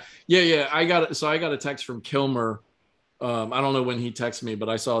yeah. I got a text from Kilmer. I don't know when he texted me, but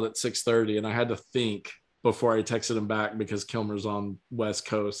I saw it at 6:30, and I had to think before I texted him back because Kilmer's on West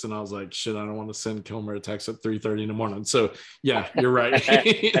Coast, and I was like, shit, I don't want to send Kilmer a text at 3:30 in the morning. So yeah, you're right.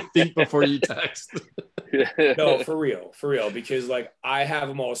 Think before you text. No, for real, because like I have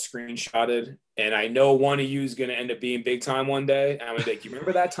them all screenshotted, and I know one of you is going to end up being big time one day. And I'm gonna be like, you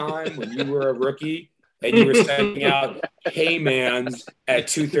remember that time when you were a rookie and you were sending out hey mans at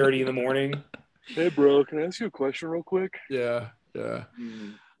 2:30 in the morning? Hey bro, can I ask you a question real quick? Yeah. At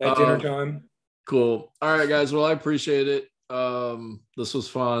dinner time. Cool. All right, guys. Well, I appreciate it. This was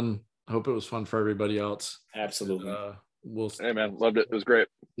fun. I hope it was fun for everybody else. Absolutely. Hey man, loved it. It was great.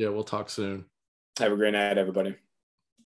 Yeah, we'll talk soon. Have a great night, everybody.